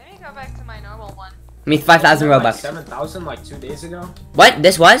 Let me go back to my normal one. I mean, 5,000 Robux. Like 7,000 like 2 days ago? What?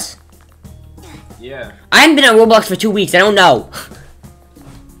 This was? Yeah. I haven't been on Roblox for 2 weeks. I don't know.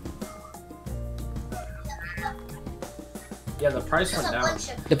 Yeah, the price went down.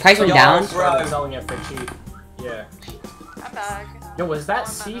 The price went down? They're selling it for cheap. Yeah. I'm back. Yo, was that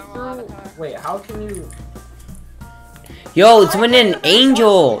see-through? Wait, how can you... Yo, someone did an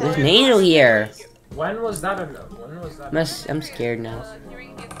angel. There's an angel here. When was that? I'm scared now.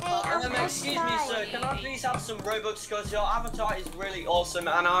 Excuse me, sir. Can I please have some Robux? Because your avatar is really awesome,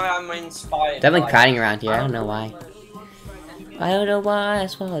 and I am inspired. They've been crowding around here. I don't know why. I don't know why I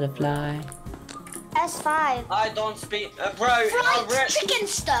swallowed a fly. S5. I don't speak, bro. Fried chicken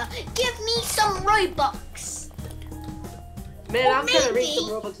stir. Give me some Robux. Man, Or I'm gonna reach maybe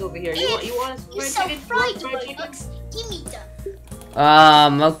some Robux over here. You want You fried sell chicken? fried Fried chicken? Robux. Give me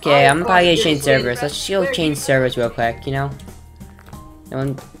them. Okay, I'm probably gonna change servers. Let's just go change servers real quick, you know? No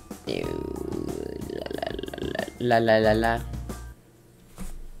one... La la la la.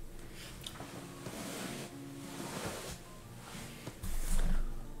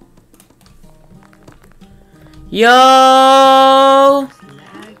 Yo!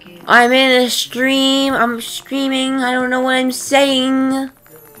 I'm in a stream. I'm streaming. I don't know what I'm saying.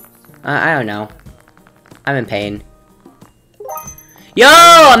 I don't know. I'm in pain. Yo!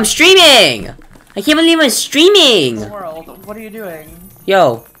 I'm streaming! I can't believe I'm streaming! World, what are you doing?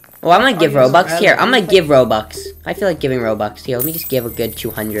 Yo. Well, I'm gonna give Robux. Here, I'm gonna give Robux. I feel like giving Robux. Here, let me just give a good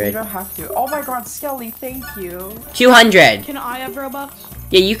 200. You don't have to. Oh my god, Skelly, thank you. 200! Can I have Robux?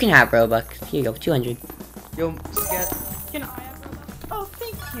 Yeah, you can have Robux. Here you go, 200. Yo, Sket. Can I have Robux? Oh,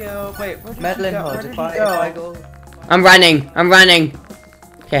 thank you. Wait, where did Madeline, you go? hold. Where did If you I go? go, I'm running.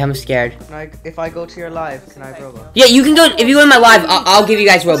 Okay, I'm scared. if I go to your live, can I have Robux? Yeah, you can go, if you go in my live, I'll give you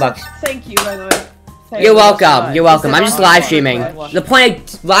guys Robux. Thank you, by the way. You're welcome, you're welcome. I'm just live streaming. The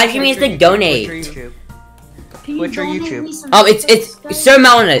point of live streaming is to donate. Twitch or YouTube? Oh, it's Sir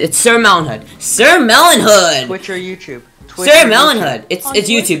Melonhood. It's Sir Melonhood. Sir Melonhood! Twitch or YouTube? Sir Melonhood. It's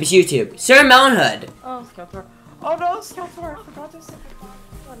YouTube. It's YouTube. Sir Melonhood. Oh, Skeletor. Oh no, Skeletor, I forgot to say.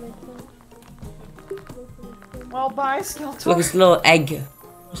 Well, bye, Skeletor. Look, it's a little egg.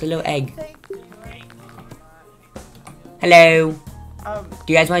 It's a little egg. Thank Hello. Do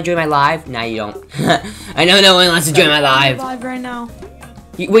you guys want to join my live? Nah, you don't. I know no one wants to join my live. Live right now.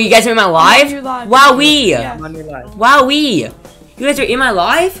 Wait, you guys are in my live? Wowee! Yeah. Wowee! You guys are in my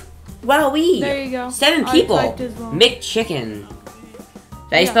live? Wowee! There you go. 7 I people. typed as well. McChicken.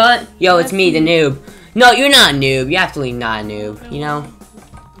 Did I spell it? Yo, it's me, the noob. No, you're not a noob. You're absolutely not a noob. You know?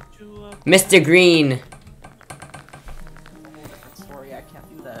 Mr. Green. Sorry, I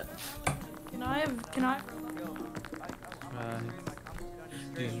can't do that. Can I?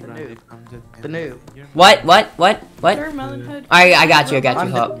 The noob. What? Sir, Melonhood. I got you.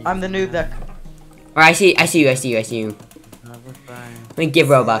 Hop. I'm the noob that. Alright, I see you. Let me give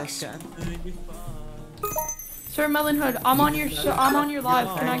Robux. Sir Melonhood, I'm on your live.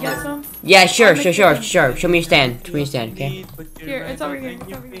 Can I get some? Yeah, sure. Show me your stand. Okay? Here, it's over here.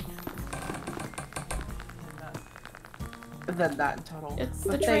 That total. It's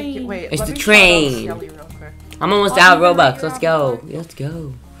the train. Wait, It's let the me train. shout out Skelly real quick. I'm almost out of Robux. Let's go.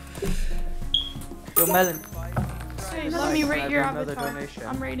 Yo, Melon. Hey, let me rate your avatar.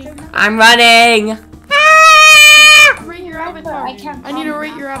 I'm rating. I'm running. Rate your avatar. I need to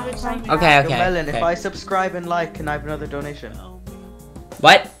rate your avatar. Okay. Yo, Melon, if I subscribe and like, can I have another donation?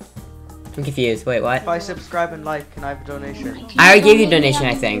 What? I'm confused. Wait, what? If I subscribe and like, can I have a donation? I already gave you a donation,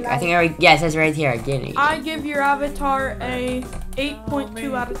 I think. Yeah, it says right here. I gave it. I give your avatar a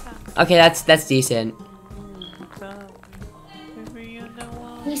 8.2 out of 10. Okay, that's decent.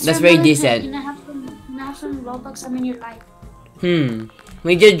 Hey, That's Sir very Melonhead, decent. Can I have some Robux? I'm in your life.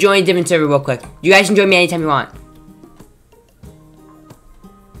 We just join a different server real quick. You guys can join me anytime you want.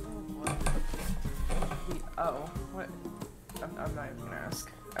 Oh, what? I'm not even gonna ask.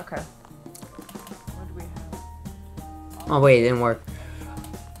 Okay. What do we have? Oh wait, it didn't work.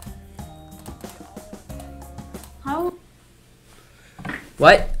 How?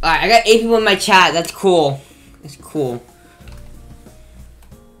 What? Alright, I got 8 people in my chat. That's cool.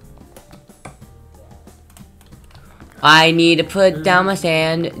 I need to put down my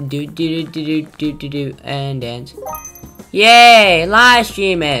stand. Do and dance. Yay! Live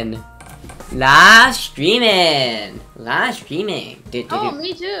streaming. Oh,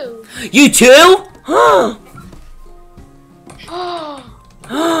 me too. You too? You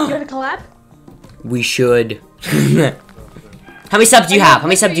want to collab? We should. How many subs do you have?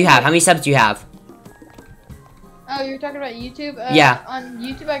 Oh, you're talking about YouTube? Yeah. On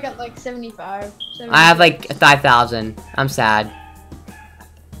YouTube, I got like 75. I have like 5,000. I'm sad.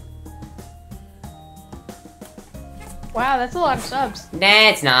 Wow, that's a lot of subs. Nah,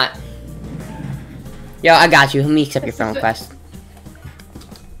 it's not. Yo, I got you. Let me accept your friend request.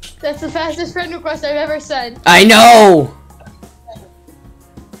 That's the fastest friend request I've ever sent. I know!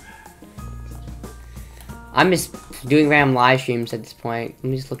 I'm just doing random live streams at this point.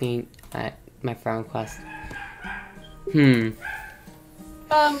 I'm just looking at my friend request. What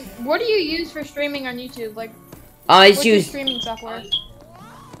do you use for streaming on YouTube? Like, I what's your use streaming software?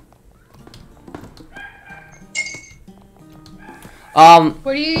 What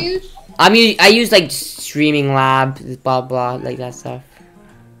do you use? I use like Streaming Labs, blah blah, like that stuff.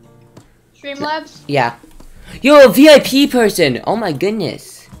 Streamlabs? Yeah. Yo, a VIP person! Oh my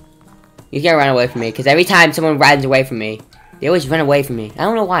goodness. You can't run away from me, because every time someone runs away from me, they always run away from me. I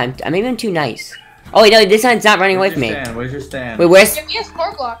don't know why. Maybe I'm too nice. Oh wait, no, this one's not running away from me. Where's your stand? Wait, where's? Yeah, he has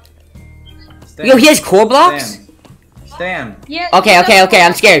core block. Yo, he has core blocks? Stand. Yeah. Okay,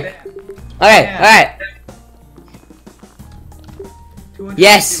 I'm scared. Alright.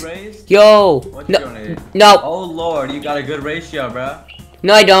 Yes. Yo. No. Oh lord, you got a good ratio, bro.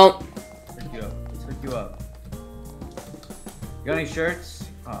 No, I don't. Let's hook you up. You got any shirts?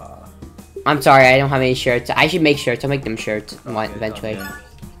 I'm sorry, I don't have any shirts. I should make shirts. I'll make them shirts eventually.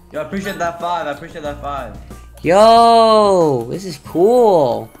 Yo, I appreciate that 5. Yo, this is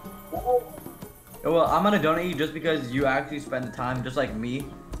cool. Yo, well, I'm gonna donate you just because you actually spend the time, just like me,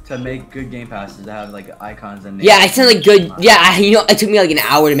 to make good game passes that have like icons and names. Yeah, I sound like good. Yeah, you know, it took me like an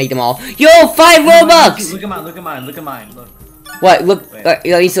hour to make them all. Yo, 5 Robux. Look at mine. Look. What? Look. Let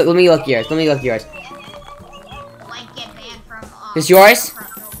me look yours. Is yours?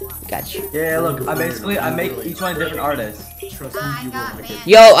 Gotcha. Yeah, look. I make each one a different artist.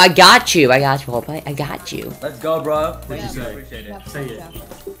 Yo, I got you. Hold on, I got you. Let's go, bro. Thank you, appreciate it. Say it.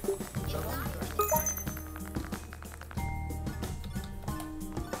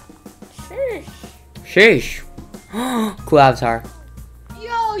 Sheesh. Cool avatar.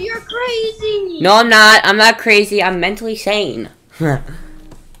 Yo, you're crazy. No, I'm not. I'm not crazy. I'm mentally sane. Oh,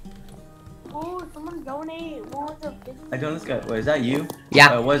 someone donate. I don't this guy. Wait, is that you?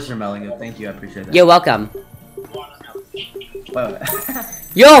 Yeah. It was Sir Melonhead. Thank you. I appreciate that. You're welcome. Wait.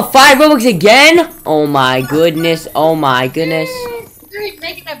 Yo, 5 Robux again? Oh my goodness. Oh my goodness. You're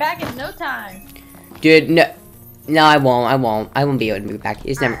making it back in no time. Dude, no, I won't be able to move back.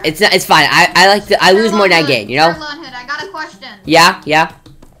 It's fine. I lose more than I gain, you know? Hood, I got a question. Yeah.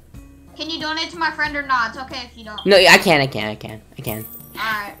 Can you donate to my friend or not? It's okay if you don't. No, I can.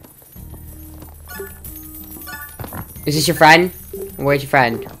 Alright. Is this your friend? Where's your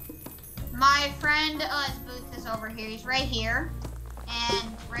friend? My friend, his booth is over here. He's right here.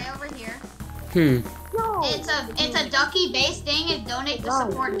 And right over here. It's a ducky based thing and donate to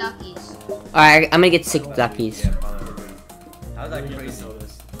support duckies. Alright, I'm gonna get 6 duckies. How's that crazy?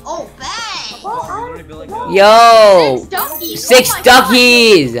 Oh, bang! Yo! 6 Oh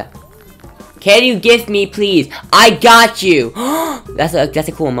duckies! Can you gift me, please? I got you! That's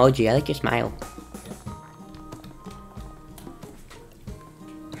a cool emoji. I like your smile.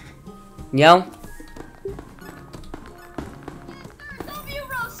 Yo?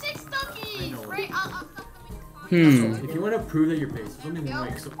 If you want to prove that you're based, something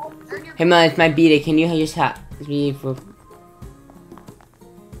like so. Hey man, it's my B-Day. Can you just be for?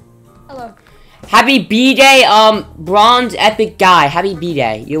 Hello. Happy B-Day, bronze epic guy. Happy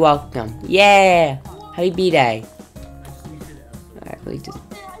B-Day. You're welcome. Yeah. Happy B-Day. Alright, please just.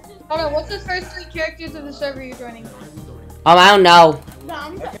 Hold on, what's the first 3 characters of the server you're joining? I don't know.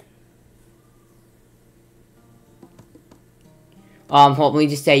 Hold on, let me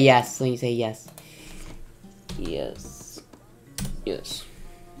just say yes. Let me say yes. Yes. Yes.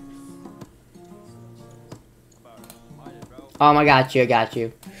 I got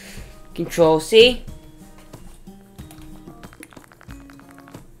you. Control C.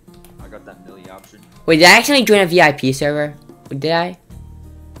 I got that Millie option. Wait, did I actually join a VIP server? Did I?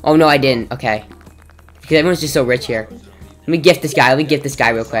 Oh no, I didn't. Okay. Because everyone's just so rich here. Let me gift this guy.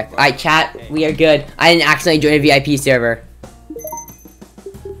 Real quick. Alright, chat. We are good. I didn't accidentally join a VIP server.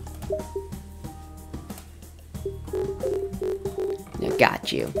 I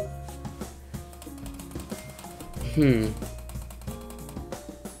got you.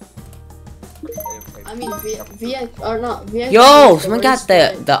 I mean, VIP or not VIP. Yo, someone got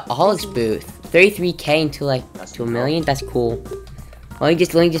the Alex booth. 33k into like to 1 million. That's cool. Let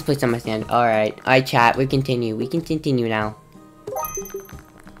me just put some on my stand. Alright, chat. We can continue now.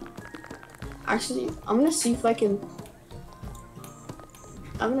 Actually, I'm gonna see if I can.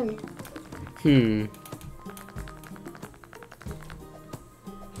 I'm gonna.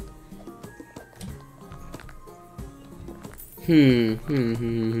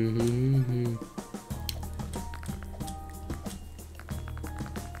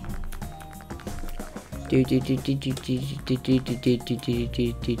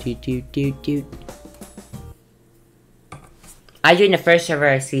 I joined the first server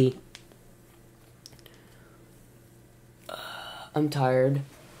I see. I'm tired.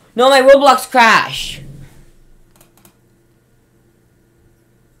 No, my Roblox crashed.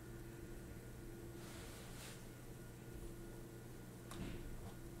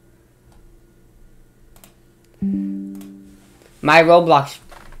 My Roblox.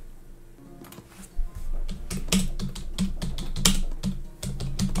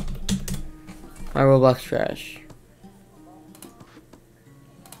 My Roblox trash.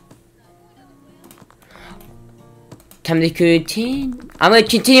 Time to continue. I'm gonna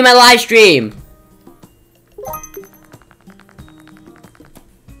continue my live stream.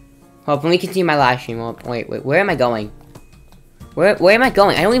 Hold, let me continue my live stream. Oh, wait, where am I going? Where am I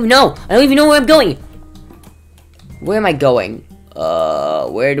going? I don't even know. I don't even know where I'm going. Where am I going?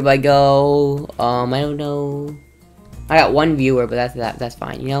 Where do I go? I don't know. I got 1 viewer, but that's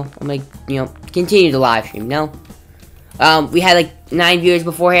fine, you know? I'm gonna, continue the live stream, you know? We had like 9 viewers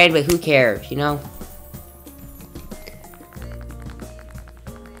beforehand, but who cares, you know?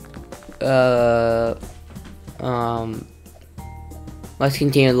 Let's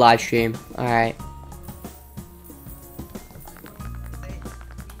continue the live stream. Alright.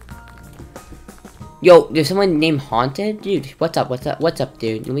 Yo, there's someone named Haunted? Dude, what's up,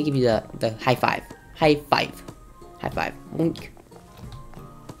 dude? Let me give you the high five. High five.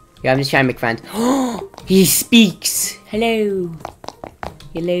 Yeah, I'm just trying to make friends. He speaks! Hello!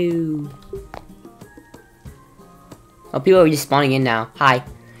 Hello! Oh, people are just spawning in now. Hi.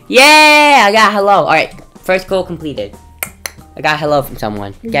 Yeah! I got hello. Alright, first goal completed. I got hello from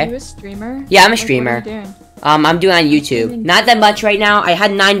someone. Okay? Are you a streamer? Yeah, I'm a streamer. What are you doing? I'm doing on YouTube. Not that much right now. I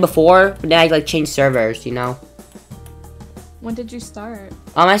had 9 before, but then I like changed servers, you know? When did you start?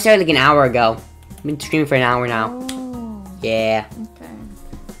 I started like an hour ago. I've been streaming for an hour now. Oh. Yeah. Okay.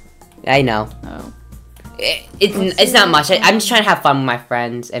 I know. Oh. It's not much. I'm just trying to have fun with my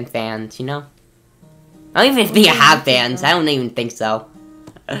friends and fans, you know? I don't even think I have fans. I don't even think so.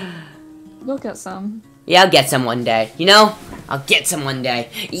 You'll get some. Yeah, I'll get some one day. You know? I'll get some one day.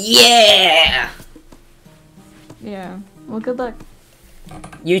 Yeah! Yeah. Well, good luck.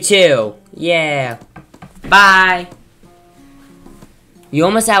 You too. Yeah. Bye. You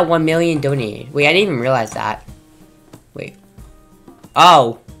almost had 1 million donated. Wait, I didn't even realize that. Wait.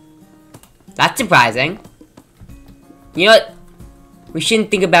 Oh. That's surprising. You know what? We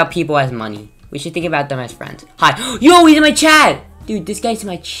shouldn't think about people as money. We should think about them as friends. Hi. Yo, he's in my chat! Dude, this guy's in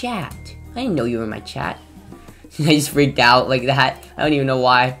my chat. I didn't know you were in my chat. I just freaked out like that. I don't even know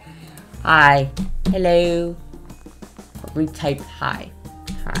why. Hi. Hello. We type hi.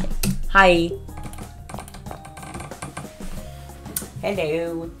 Hi. Hi.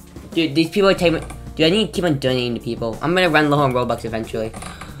 Hello. Dude, these people are typing. Dude, I need to keep on donating to people. I'm gonna run low on Robux eventually.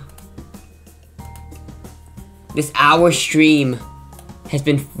 This hour stream has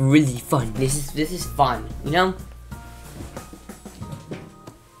been really fun. This is fun, you know?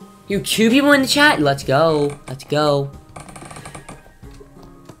 You 2 people in the chat? Let's go. Let's go.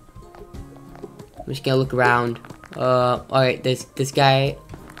 I'm just gonna look around. Alright, this guy.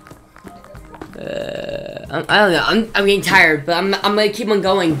 I don't know. I'm getting tired, but I'm gonna keep on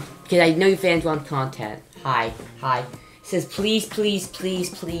going because I know you fans want content. Hi. It says please.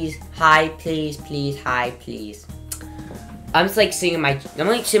 Hi, please. Hi, please. I'm just like sitting in my. I'm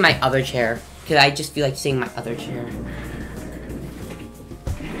like sitting in my other chair because I just feel like sitting in my other chair.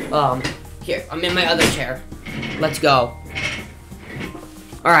 Here, I'm in my other chair. Let's go.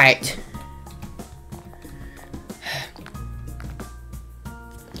 Alright.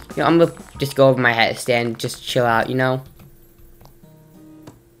 You know, I'm gonna just go over my headstand, just chill out, you know?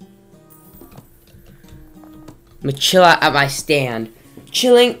 I'm gonna chill out at my stand.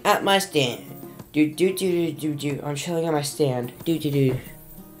 Chilling at my stand. Do. I'm chilling at my stand. Do.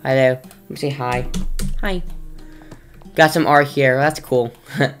 Hello. Let me say hi. Hi. Got some art here. That's cool.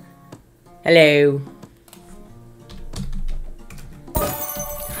 Hello.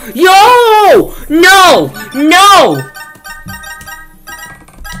 Yo! No! No!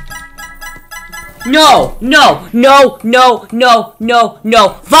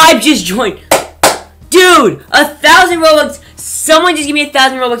 Vibe just joined. Dude, 1,000 Robux. Someone just give me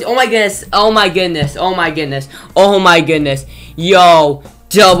 1,000 Robux. Oh my goodness. Yo,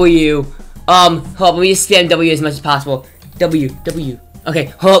 W. Hold up, let me just spam W as much as possible. W. Okay,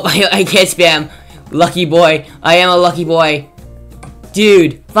 hold up, I can't spam. Lucky boy. I am a lucky boy.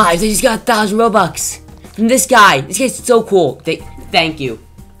 Dude, Vibes, I just got 1,000 Robux from this guy. This guy's so cool. Thank you.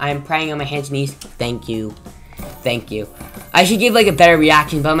 I am praying on my hands and knees. Thank you. I should give like a better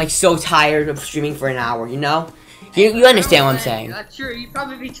reaction, but I'm like so tired of streaming for an hour, you know? You understand what I'm saying? That's true. You'd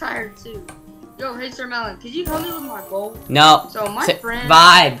probably be tired too. Yo, hey Sir Melon, could you help me with my goal? No. So my friend.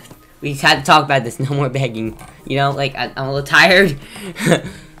 Vibe. We just had to talk about this. No more begging. You know, like I'm a little tired.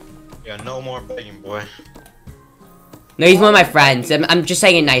 Yeah, no more begging, boy. No, he's one of my friends. I'm just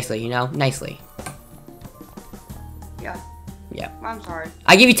saying it nicely, you know? Nicely. Yeah. I'm sorry.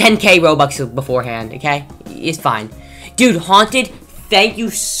 I give you 10k Robux beforehand, okay? It's fine. Dude, Haunted, thank you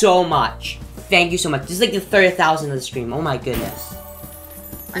so much. This is like the third 1,000 of the stream. Oh my goodness.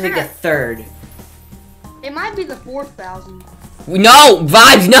 This is like the third. It might be the 4,000. No!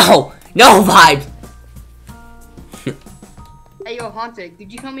 Vibes, no! No, Vibes! Hey, yo, Haunted,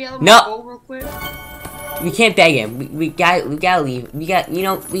 could you help me out with my goal real quick? We can't beg him. We gotta leave. We gotta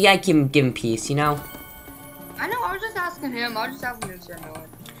give him peace, you know? I know, I was just asking him. I was just asking him, Sir Miller.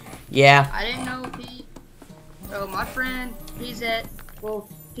 Yeah. I didn't know if he... So, my friend, he's at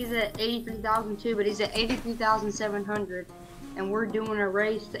 83,000 too, but he's at 83,700. And we're doing a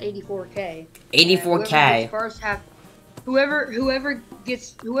race to 84k. 84k. Whoever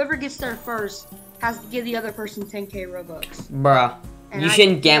gets there first has to give the other person 10k Robux. Bruh. You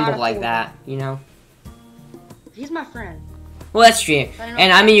shouldn't gamble like that, you know? He's my friend. Well, that's true.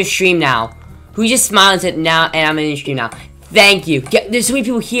 And I'm in your stream now. Who just smiled and said now, and I'm in your stream now. Thank you. There's so many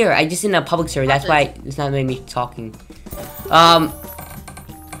people here. I just in a public server. That's why it's not letting me talking. But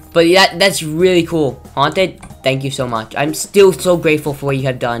that's really cool. Haunted, thank you so much. I'm still so grateful for what you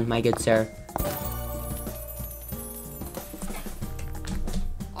have done, my good sir.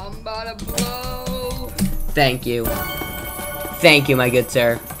 I'm about to blow. Thank you. Thank you, my good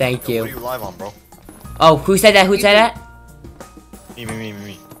sir. Thank you. What are you live on, bro? Oh, who said that? Me.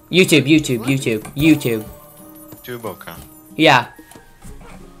 YouTube. YouTube, okay. Yeah.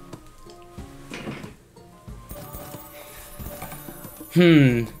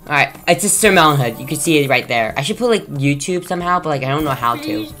 Alright, it's just Sir Melonhood. You can see it right there. I should put like YouTube somehow, but like I don't know how to.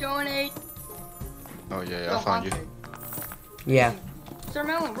 Please donate. Oh yeah, I found you. Yeah. Sir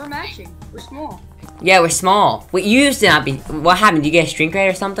Melon, we're matching. We're small. Yeah, we're small. Wait, you used to not be. What happened? Did you get a shrink ray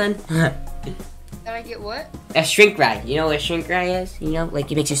or something? Did I get what? A shrink ray. You know what a shrink ray is? You know, like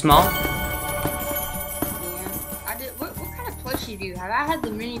it makes you small. Yeah. I did. What kind of plushie do you have? I had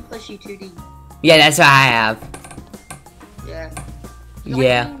the mini plushie 2D. Yeah, that's what I have. Yeah.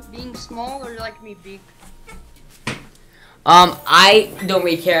 Yeah. Like being small or you like me big? I don't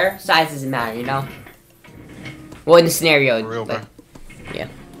really care. Size doesn't matter, you know. Well, in the scenario, real, but yeah.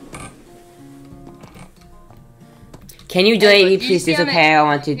 Can you donate me, please? It's okay. I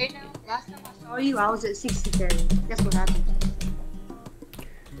want to. Last time I saw you, I was at 60K. Guess what happened?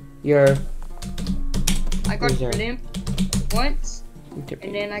 Your. I got limp once,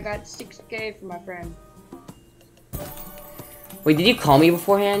 and then I got 6K from my friend. Wait, did you call me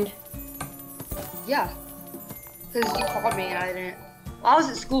beforehand? Yeah. Because you called me and I didn't. I was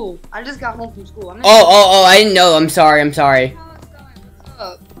at school. I just got home from school. Oh, I didn't know. I'm sorry. What's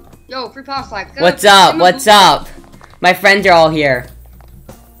up? Yo, free power slide. What's up? What's up? My friends are all here.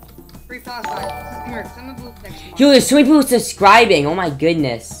 Free power slide. Come here, come in the booth next month. Yo, there's so many people subscribing. Oh my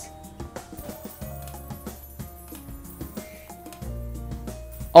goodness.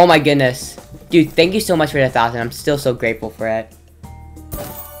 Oh my goodness. Dude, thank you so much for the 1,000. I'm still so grateful for it.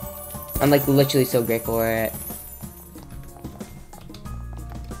 I'm like literally so grateful for it.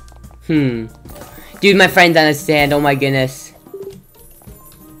 Dude, my friends understand. Oh my goodness.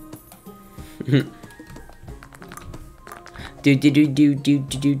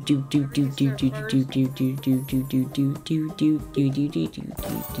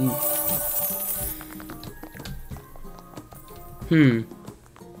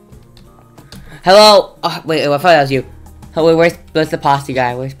 Hello. Oh, wait, I thought that was you. Oh, wait, where's the pasta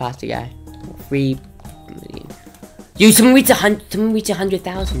guy? Where's pasta guy? Free. Dude, someone reached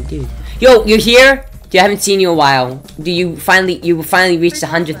 100,000, dude. Yo, you're here? Dude, I haven't seen you in a while. Dude, you finally reached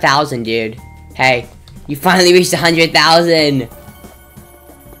 100,000, dude. Hey, you finally reached 100,000.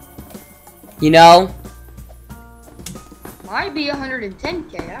 You know? Might be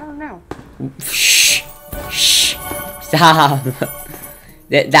 110K. I don't know. Shh. Stop.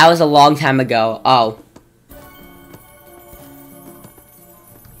 That was a long time ago. Oh.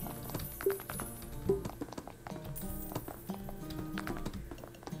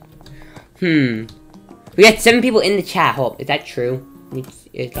 We got 7 people in the chat. Hold up. Is that true?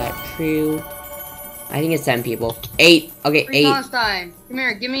 Is that true? I think it's 7 people. 8. Okay, 8. Time. Come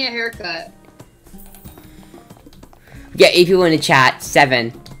here, give me a haircut. We got 8 people in the chat.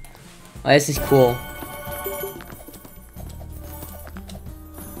 7. Oh, this is cool.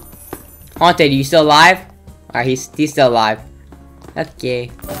 Haunted, you still alive? Alright, he's still alive.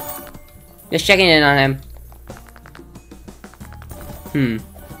 Okay. Just checking in on him.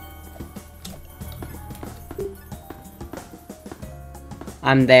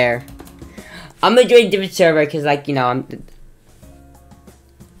 I'm there. I'm gonna join a different server because, like, you know,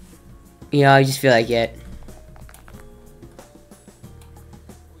 I just feel like it.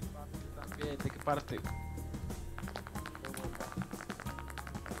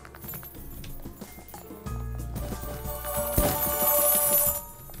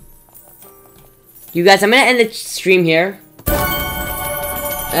 You guys, I'm gonna end the stream here.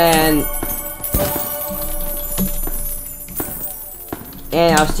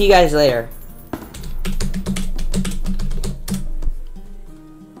 And I'll see you guys later.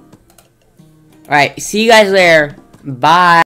 Alright, see you guys later. Bye.